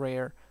very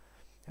rare,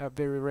 a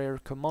very rare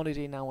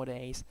commodity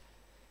nowadays.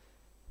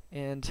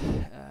 And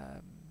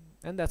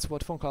that's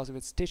what von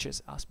Clausewitz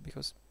teaches us,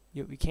 because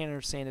you can't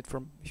understand it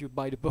if you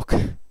buy the book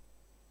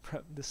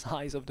from the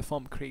size of the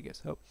Vom Kriege.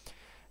 So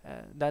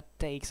that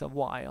takes a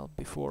while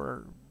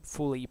before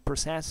fully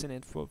processing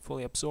it,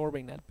 fully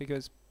absorbing that,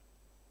 because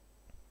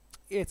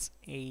it's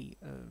a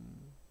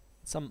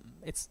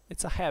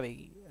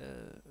heavy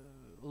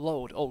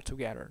load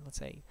altogether, let's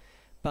say.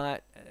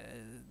 But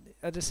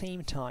at the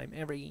same time,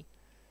 every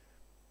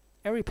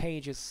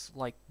page is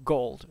like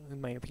gold,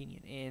 in my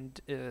opinion,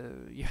 and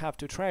you have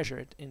to treasure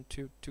it and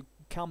to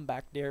come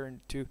back there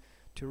and to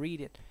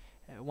read it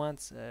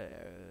once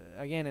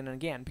again and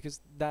again, because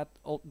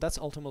that's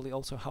ultimately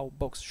also how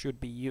books should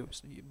be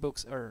used.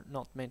 Books are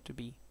not meant to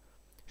be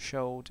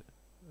showed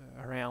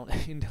around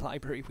in the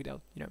library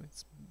without,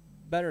 it's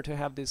better to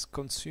have this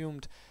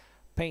consumed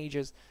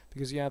pages,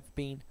 because you have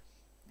been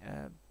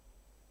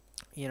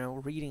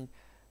reading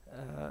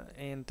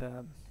and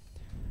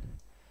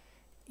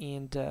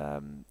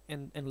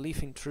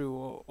leafing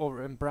through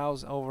over and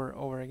browse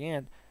over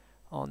again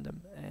on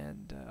them.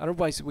 And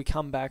otherwise we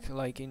come back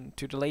like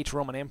into the late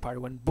Roman Empire,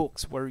 when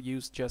books were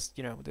used just,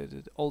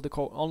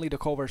 only the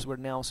covers were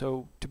now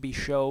so to be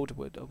showed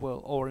with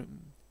or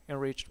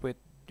enriched with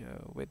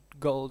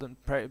gold and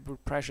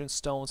precious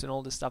stones and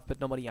all this stuff, but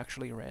nobody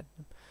actually read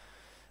them.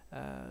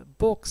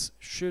 Books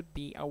should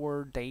be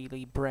our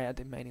daily bread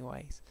in many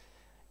ways,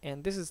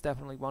 and this is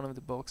definitely one of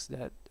the books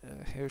that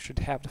should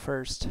have the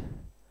first,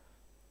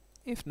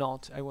 if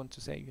not, I want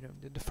to say,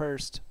 the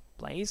first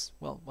place.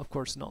 Well, of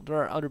course not. There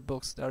are other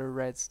books that are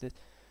read that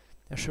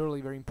are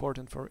surely very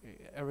important for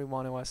every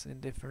one of us in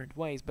different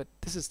ways, but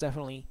this is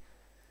definitely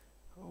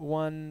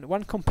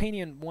one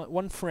companion,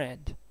 one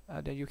friend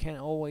that you can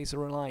always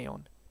rely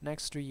on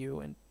next to you,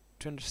 and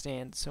to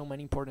understand so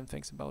many important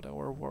things about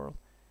our world,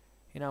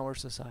 in our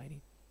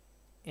society,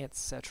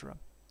 etc.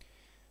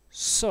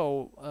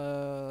 So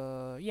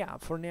yeah,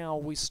 for now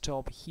we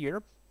stop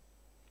here.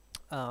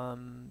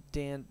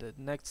 Then the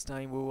next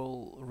time we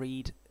will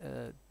read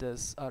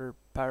this other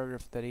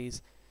paragraph that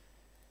is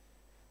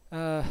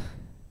thus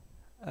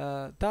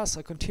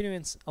a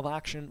continuance of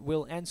action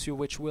will ensue,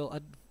 which will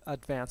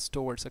advance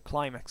towards a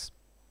climax.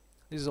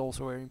 This is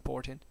also very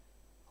important,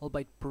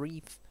 albeit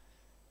brief,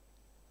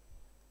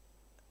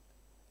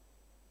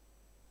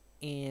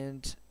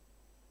 and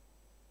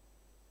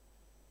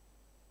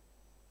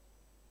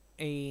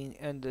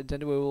then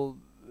we will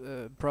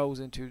browse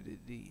into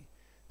the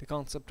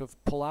concept of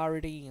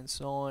polarity and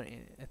so on,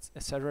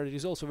 etc. It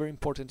is also very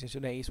important in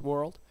today's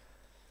world,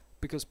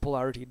 because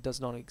polarity does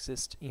not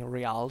exist in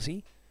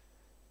reality.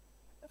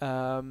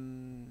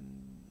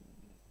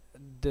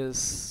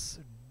 This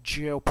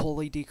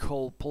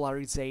geopolitical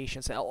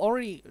polarizations,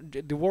 already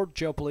the word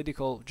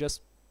geopolitical,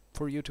 just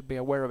for you to be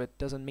aware of it,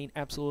 doesn't mean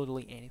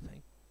absolutely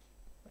anything.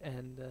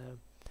 And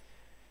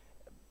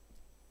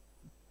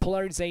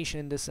polarization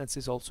in this sense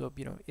is also,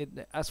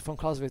 as von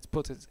Clausewitz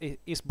puts it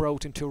is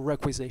brought into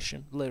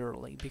requisition,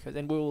 literally, because,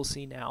 and we will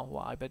see now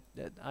why, but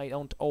I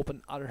don't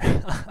open other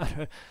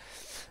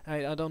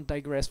I don't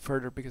digress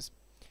further, because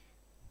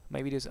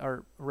maybe these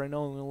are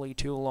renownedly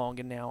too long,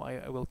 and now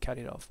I will cut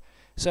it off.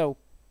 So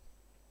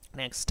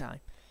next time.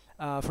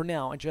 For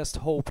now, I just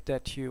hope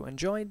that you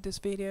enjoyed this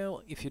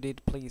video. If you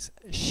did, please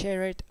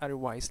share it,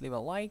 otherwise leave a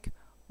like,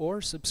 or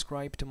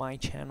subscribe to my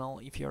channel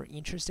if you're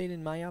interested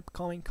in my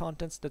upcoming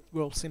contents that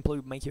will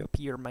simply make you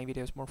appear my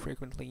videos more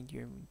frequently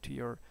into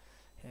your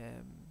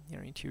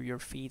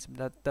feeds.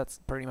 That's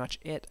pretty much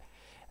it.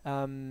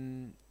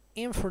 And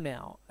for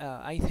now,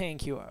 I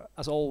thank you,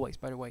 as always,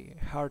 by the way,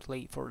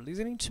 heartily for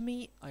listening to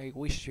me. I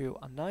wish you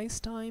a nice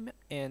time,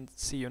 and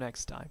see you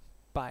next time.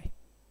 Bye.